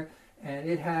down there, and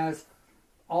it has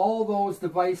all those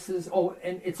devices. Oh,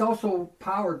 and it's also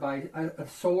powered by a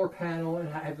solar panel, and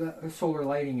I have a solar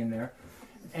lighting in there.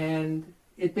 And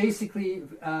it basically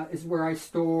is where I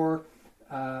store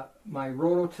my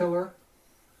rototiller,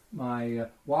 my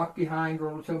walk-behind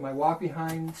rototiller, my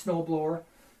walk-behind snowblower.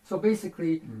 So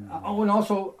basically, and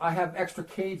also I have extra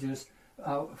cages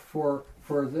for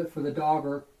the dog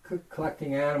or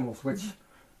collecting animals, which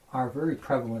are very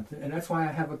prevalent, and that's why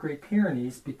I have a Great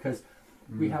Pyrenees, because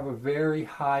we have a very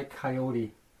high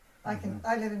coyote. I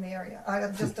live in the area. I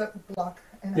am just a block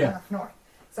and a half north,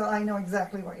 so I know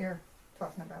exactly what you're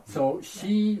talking about. So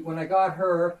when I got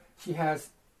her, she has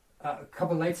a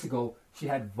couple nights ago. She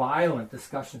had violent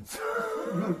discussions.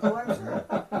 Oh, I'm sure.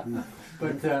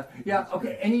 But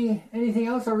okay. Anything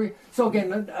else? Are we? So again,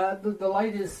 the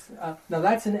light is now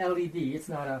that's an LED. It's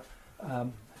not a.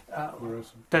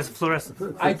 That's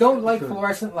fluorescent. I don't like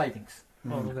fluorescent lightings.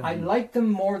 Mm-hmm. I like them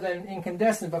more than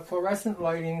incandescent, but fluorescent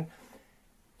lighting,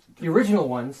 the original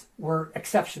ones were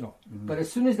exceptional. Mm-hmm. But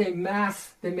as soon as they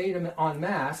made them en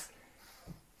masse,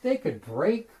 they could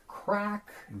break, crack.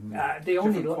 Mm-hmm. They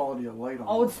only different quality of light on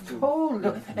Oh, them, it's too. totally.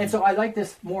 Mm-hmm. And so I like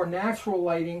this more natural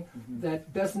lighting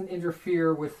that doesn't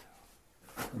interfere with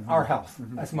our house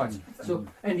as much. So,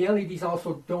 and the LEDs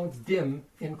also don't dim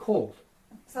in cold.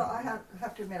 So I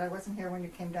have to admit, I wasn't here when you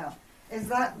came down.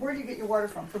 Where do you get your water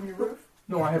from? From your roof?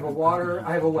 No, I have a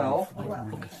well, Oh,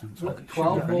 well.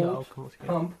 12 volt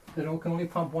pump that can only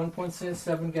pump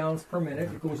 1.7 gallons per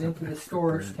minute. It goes into the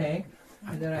storage tank,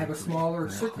 and then I have a smaller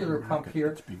circular pump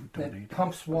here that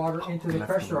pumps water into the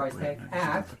pressurized tank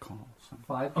at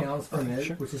 5 gallons per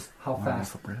minute, which is how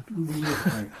fast we use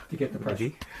to get the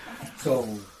pressure. So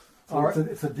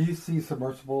it's a DC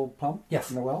submersible pump?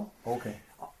 Yes. In the well? Okay.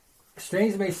 Strange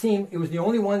as it may seem, it was the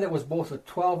only one that was both a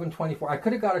 12 and 24. I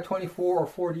could have got a 24 or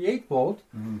 48 volt,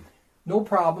 no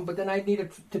problem, but then I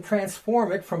needed to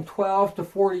transform it from 12 to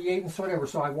 48 and so whatever.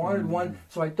 So I wanted one,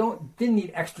 so I didn't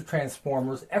need extra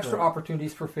transformers, extra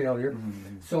opportunities for failure.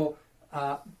 So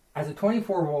as a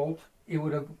 24 volt, it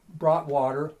would have brought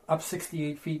water up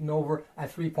 68 feet and over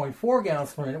at 3.4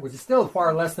 gallons per minute, which is still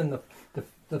far less than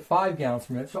the 5 gallons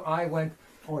per minute. So I went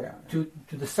to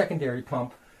the secondary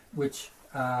pump, which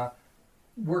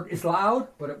is loud,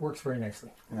 but it works very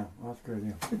nicely. Yeah, well, that's good.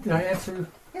 Yeah. Did I answer?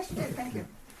 Yes, you did. Thank you.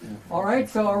 Yeah. All right,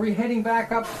 so are we heading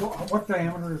back up? What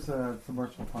diameter is a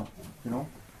submersible pump? You know?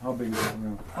 How big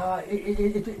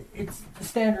is it? It's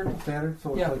standard. Standard?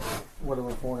 So it's like, whatever,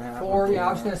 4.5? 4, yeah,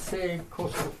 I was going to say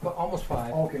close to almost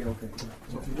 5. Okay.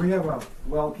 So we have a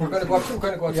well. We're going to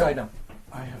go outside now.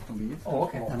 I have to leave. Oh,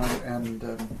 okay. And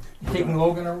You taking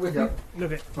Logan with you?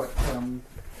 Okay. but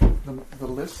the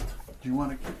list. Do you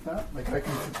want to keep that? Like I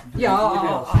can. Yeah,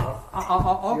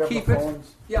 I'll You have keep the it.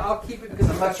 phones? Yeah, I'll keep it because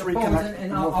I've got Let's the phones, reconnect and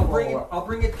and I'll we'll bring it. follow up. I'll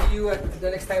bring it to you at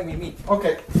the next time we meet.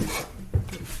 Okay.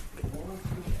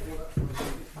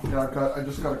 Yeah, I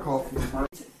just got a call from Mark.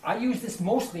 I use this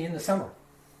mostly in the summer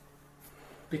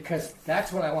because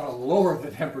that's when I want to lower the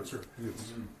temperature.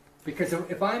 Because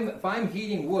if I'm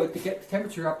heating wood to get the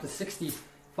temperature up to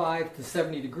 65 to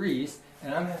 70 degrees,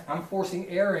 and I'm forcing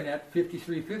air in at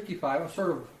 53, 55, I'm sort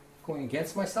of going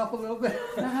against myself a little bit.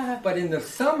 But in the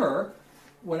summer,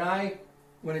 when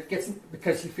it gets,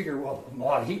 because you figure, well, a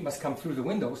lot of heat must come through the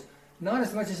windows, not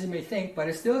as much as you may think, but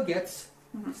it still gets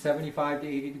 75 to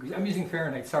 80 degrees. I'm using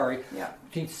Fahrenheit, sorry. Yeah.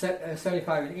 Between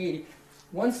 75 and 80.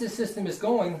 Once the system is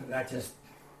going, that just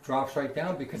drops right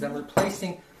down because I'm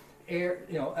replacing air,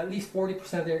 at least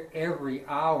 40% of air every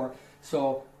hour.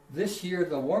 So this year,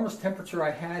 the warmest temperature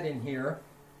I had in here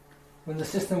when the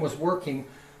system was working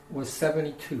was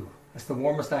 72. That's the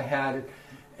warmest I had,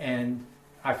 and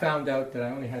I found out that I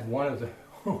only had one of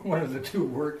the two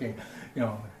working.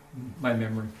 My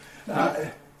memory.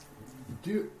 I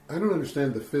don't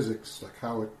understand the physics, like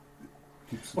how it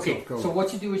keeps itself going. So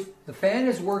what you do is the fan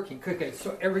is working. Okay,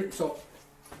 so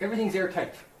everything's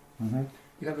airtight. Mm-hmm.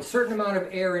 You have a certain amount of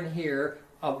air in here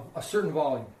of a certain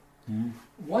volume. Mm-hmm.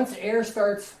 Once air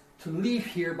starts to leave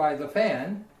here by the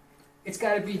fan, it's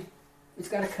got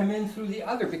to come in through the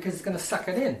other because it's going to suck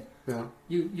it in. Yeah.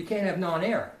 You can't have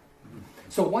non-air.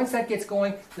 So once that gets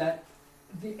going, that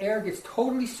the air gets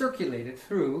totally circulated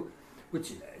through,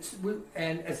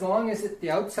 and as long as the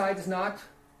outside is not,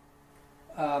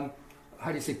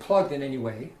 plugged in any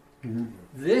way,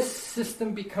 this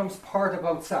system becomes part of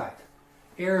outside.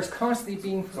 Air is constantly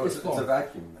being So it's a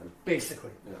vacuum then.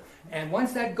 basically. Yeah. And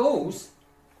once that goes,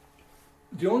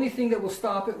 the only thing that will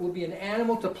stop it will be an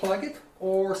animal to plug it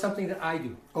or something that I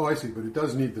do. Oh, I see, but it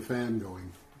does need the fan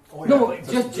going. Oh, No, yeah.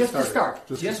 just to start.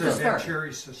 Just Just to to It's a start.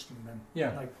 Venturi system then.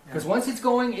 Yeah, Like, because once it's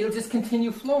going, it'll just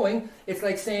continue flowing. It's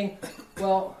like saying,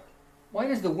 well, why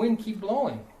does the wind keep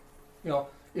blowing?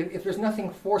 If there's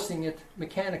nothing forcing it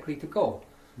mechanically to go.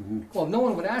 Mm-hmm. Well, no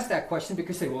one would ask that question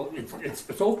because they say, well,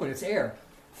 it's open, it's air.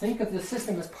 Think of the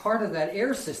system as part of that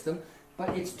air system, but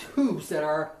it's tubes that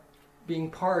are being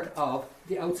part of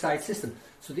the outside system.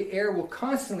 So the air will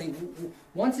constantly,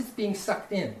 once it's being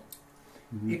sucked in,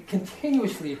 it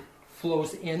continuously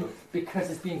flows in because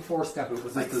it's being forced up.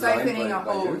 It's like siphoning a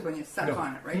hose when you suck No.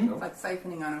 on it, right? Hmm? It's like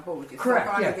siphoning on a hose. You Correct,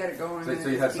 suck on yeah. it, get it going, So and you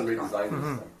then had it somebody keeps going.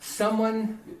 design this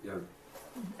Someone then?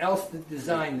 else that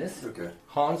designed this, Okay.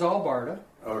 Hans Albarda,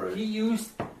 All right. he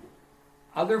used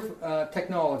other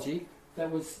technology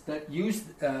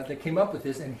that came up with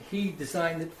this, and he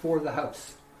designed it for the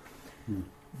house.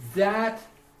 That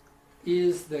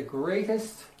is the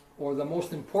greatest or the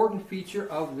most important feature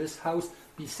of this house,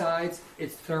 besides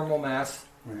its thermal mass,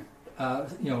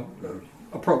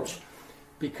 approach,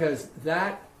 because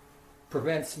that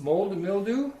prevents mold and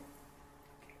mildew,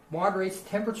 moderates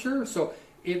temperature, so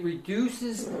it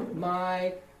reduces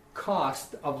my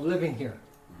cost of living here.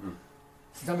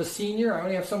 Since I'm a senior, I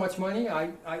only have so much money.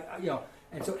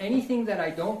 And so anything that I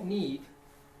don't need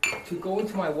to go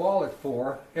into my wallet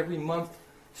for every month,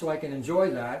 so I can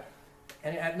enjoy that,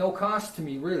 and at no cost to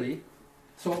me really.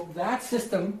 So that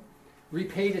system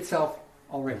repaid itself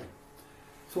already.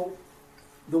 So,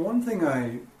 the one thing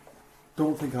I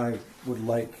don't think I would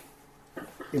like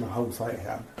in a house I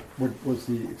had was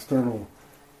the external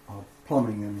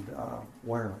plumbing and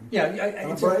wiring.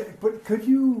 Yeah, but could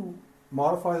you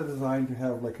modify the design to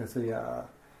have, like I say, a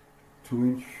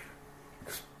 2-inch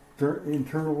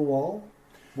internal wall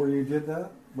where you did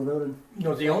that without a...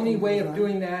 No, the only way of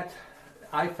doing that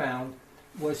I found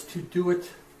was to do it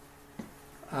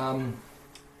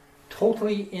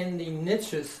totally in the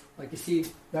niches. Like you see,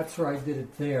 that's where I did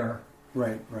it there.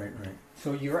 Right.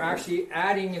 So you're actually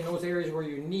adding in those areas where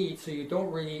you need, so you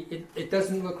don't really, it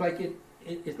doesn't look like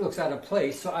it looks out of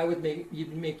place. So I would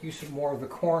make use of more of the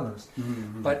corners.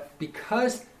 Mm-hmm. But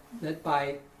because that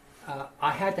I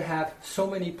had to have so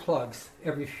many plugs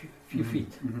every few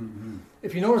feet. Mm-hmm.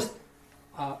 If you notice,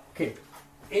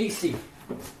 AC,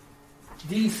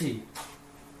 DC,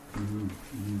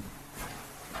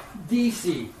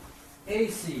 DC,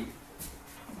 AC,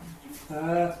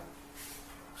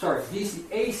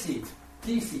 DC, AC,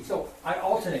 DC. So I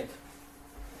alternate.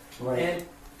 Right. And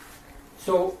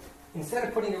so instead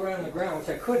of putting it around the ground, which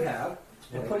I could have,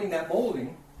 and putting that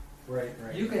molding,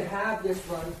 you could have this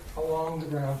run along the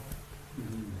ground.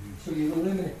 So you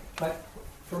eliminate. But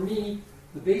for me,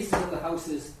 the basis of the house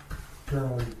is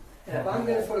Generally. and if I'm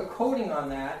going to put a coating on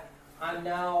that, I'm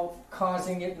now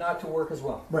causing it not to work as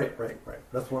well. Right.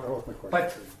 That was my question.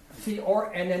 But see,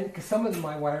 and then because some of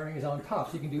my wiring is on top,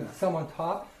 so you can do some on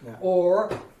top, Yeah.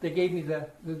 or they gave me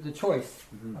the choice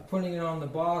of putting it on the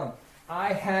bottom.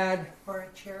 I had Or a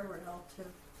chair rail too.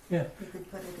 Yeah. You could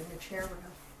put it in a chair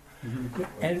rail.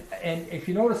 and if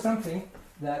you notice something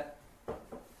that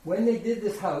when they did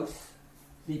this house,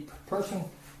 the person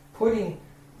putting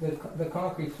the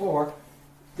concrete floor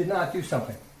did not do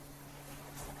something.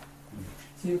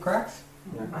 See the cracks?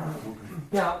 Yeah.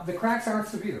 Now, the cracks aren't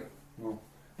severe. No.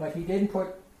 But he didn't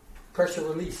put pressure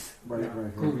release Right,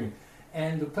 right. grooving.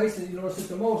 And the places you notice it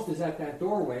the most is at that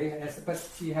doorway. And but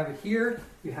so you have it here,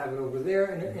 you have it over there,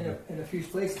 and in a few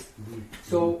places.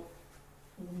 So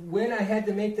when I had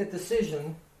to make that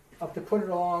decision of to put it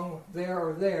along there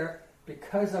or there,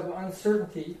 because of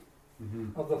uncertainty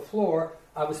of the floor,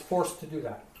 I was forced to do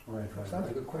that. Right, right. So that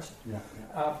was a good question. Yeah,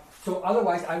 yeah. So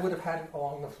otherwise, I would have had it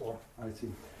along the floor. I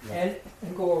see. Yeah.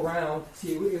 And go around.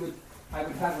 See, I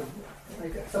would have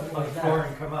like something like that. Floor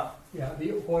and come up. Yeah,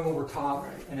 going over top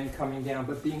and then coming down,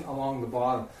 but being along the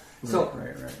bottom. So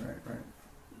Right.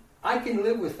 I can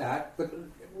live with that. But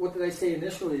what did I say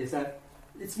initially is that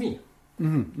it's me.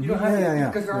 Mm-hmm. You don't have to,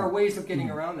 because there yeah. are ways of getting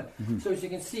around that. So as you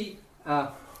can see,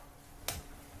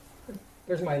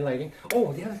 there's my lighting.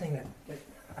 Oh, the other thing that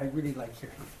I really like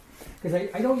here, because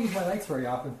I don't use my lights very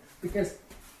often, because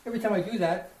every time I do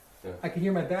that, I can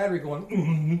hear my battery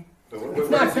going. It's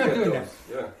not doing that.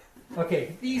 Yeah.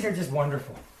 Okay, these are just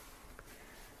wonderful.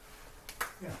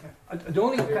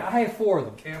 I have 4 of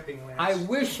them. Camping lamps. I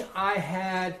wish I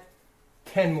had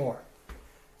 10 more.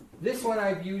 This one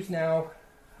I've used now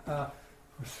for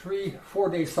 4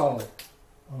 days solid.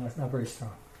 Oh, that's not very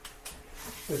strong.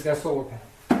 It's got a solar panel.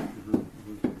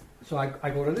 So I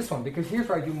go to this one because here's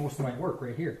where I do most of my work,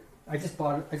 right here. I just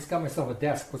got myself a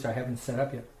desk, which I haven't set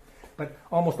up yet. But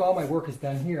almost all my work is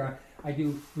done here. I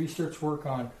do research work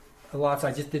on lots.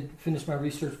 I just finish my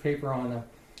research paper on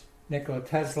Nikola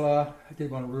Tesla. I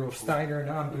did one on Rudolf Steiner, and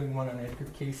now I'm doing one on Edgar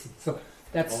Cayce. So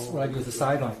that's what I do as a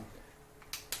sideline.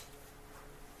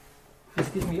 This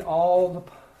gives me all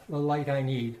the light I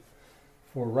need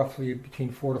for roughly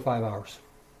between 4 to 5 hours.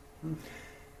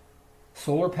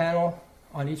 Solar panel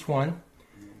on each one.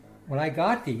 When I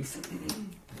got these,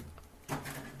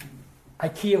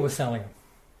 IKEA was selling them.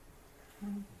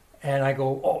 And I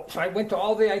go, so I went to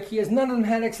all the IKEAs. None of them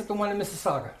had except the one in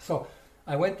Mississauga. So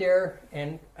I went there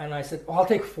and I said, I'll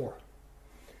take 4.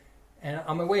 And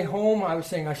on my way home, I was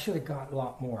saying I should have got a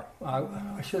lot more.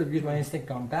 I should have used my instinct,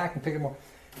 gone back and picked more.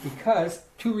 Because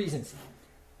 2 reasons.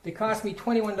 They cost me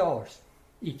 $21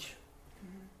 each.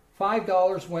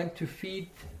 $5 went to feed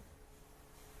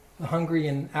the hungry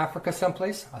in Africa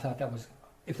someplace. I thought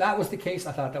if that was the case,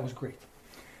 I thought that was great.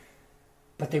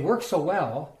 But they work so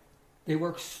well. They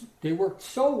worked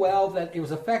so well that it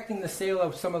was affecting the sale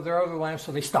of some of their other lamps,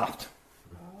 so they stopped.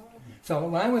 So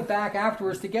when I went back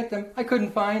afterwards to get them, I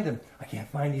couldn't find them. I can't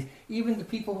find these. Even the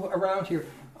people around here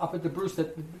up at the Bruce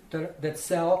that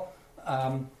sell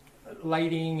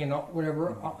lighting and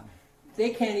whatever, they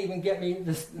can't even get me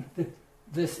this.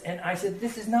 And I said,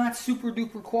 this is not super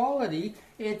duper quality.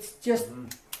 It's just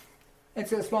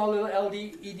it's a small little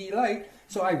LED light.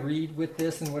 So I read with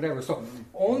this and whatever. So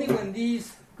only when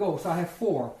these go, so I have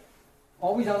 4,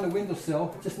 always on the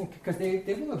windowsill, just because they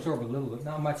will absorb a little bit,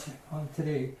 not much on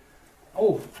today.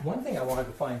 Oh, one thing I wanted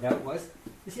to find out was,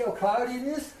 you see how cloudy it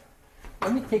is?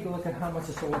 Let me take a look at how much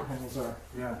the solar panels are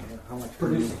How much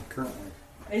producing. currently?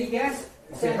 Any guess?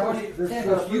 Okay,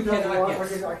 Santos, you cannot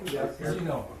guess. I can guess. As you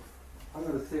know. I'm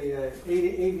going to say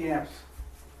 80 amps.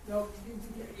 No,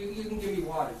 you can give me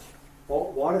wattage.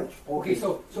 Oh, wattage. Okay,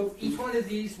 so each one of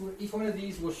these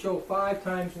will show 5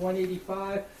 times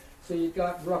 185, so you've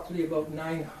got roughly about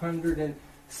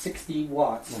 960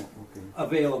 watts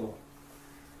available.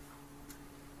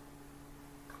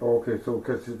 Okay, so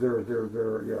because they're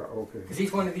yeah, okay. Because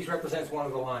each one of these represents one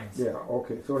of the lines. Yeah,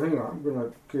 okay. So hang on, I'm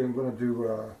gonna do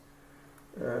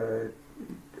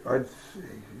I'd say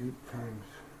 8 times.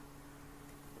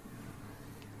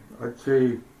 I'd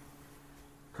say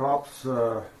tops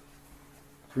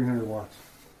 300 watts.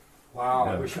 Wow,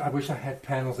 Yeah. I wish I had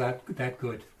panels that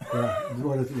good. Yeah,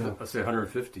 what is it? Yeah. I'll say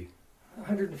 150.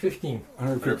 115.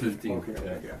 115.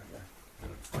 Okay.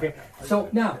 Okay, so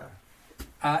now.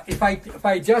 If I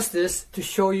adjust this to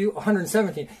show you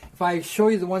 117, if I show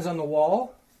you the ones on the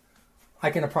wall,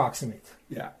 I can approximate.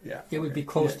 Yeah. It would be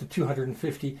close to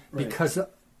 250 because of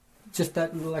just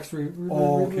that little extra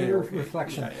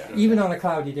reflection, even on a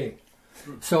cloudy day.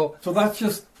 So that's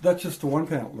just the one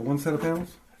panel, the one set of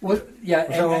panels. Well, yeah,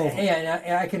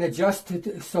 and I can adjust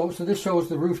to so this shows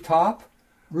the roof top,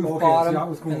 bottom,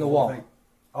 and the wall.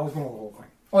 I was going with the whole thing.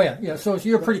 Oh yeah. So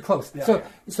you're pretty close. Yeah,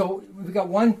 So we got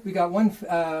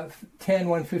 110,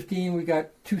 115. We got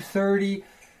 230.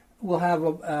 We'll have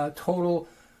a total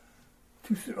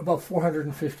about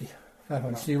 450.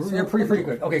 500. So you're pretty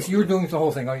good. Okay, so you were doing the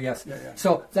whole thing. Oh yes. Yeah.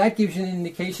 So that gives you an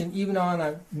indication, even on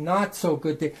a not so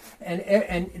good day,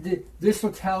 and this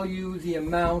will tell you the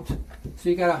amount. So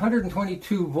you got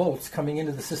 122 volts coming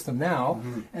into the system now,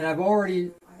 and I've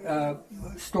already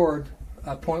stored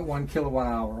 0.1 kilowatt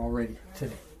hour already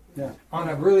today. Yeah. on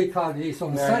a really cloudy day. So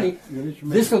on the sunny,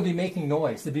 this will be making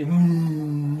noise. It'll be.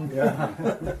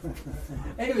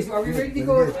 Anyways, are we ready to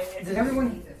go? Did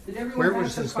everyone? Where have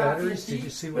was some his coffee batteries? and tea? Did you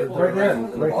see where? Right there,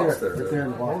 In the right box there, there. right there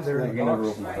in the box. they're in You the can never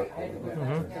box. open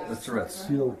that. The Surrettes.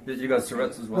 Sealed. You got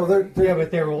Surrettes as well? No, they're Yeah,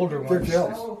 but they're older they're ones.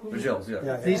 gels. They're gels, yeah.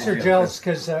 Yeah. These are Yeah. gels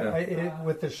because Yeah.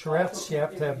 with the charrettes you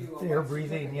have to have air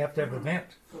breathing. You have to have a vent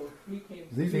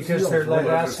These are because sealed, they're lead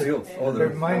right? acid. Sealed. Oh, They're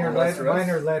minor lead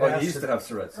Oh, you used acid. to have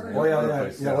Surrettes. Oh yeah, yeah. Lead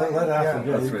acid.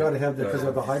 Yeah, That's you've right. got to have that because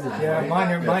of the hydrogen. Yeah,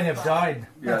 mine have died.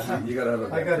 Yeah, you gotta have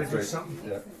a I got to that's do right. something.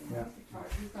 Yeah.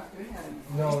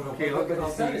 No, Okay, look at the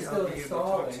sun is still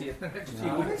installed.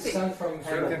 weeks. Sun from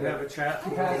Sure can have a chat.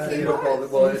 No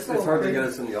problem. Well, it's hard to get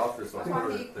us in the office. So He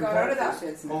got out of that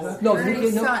business. No,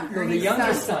 Ernie's son. the Ernie's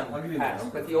youngest son. son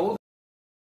passed, but the old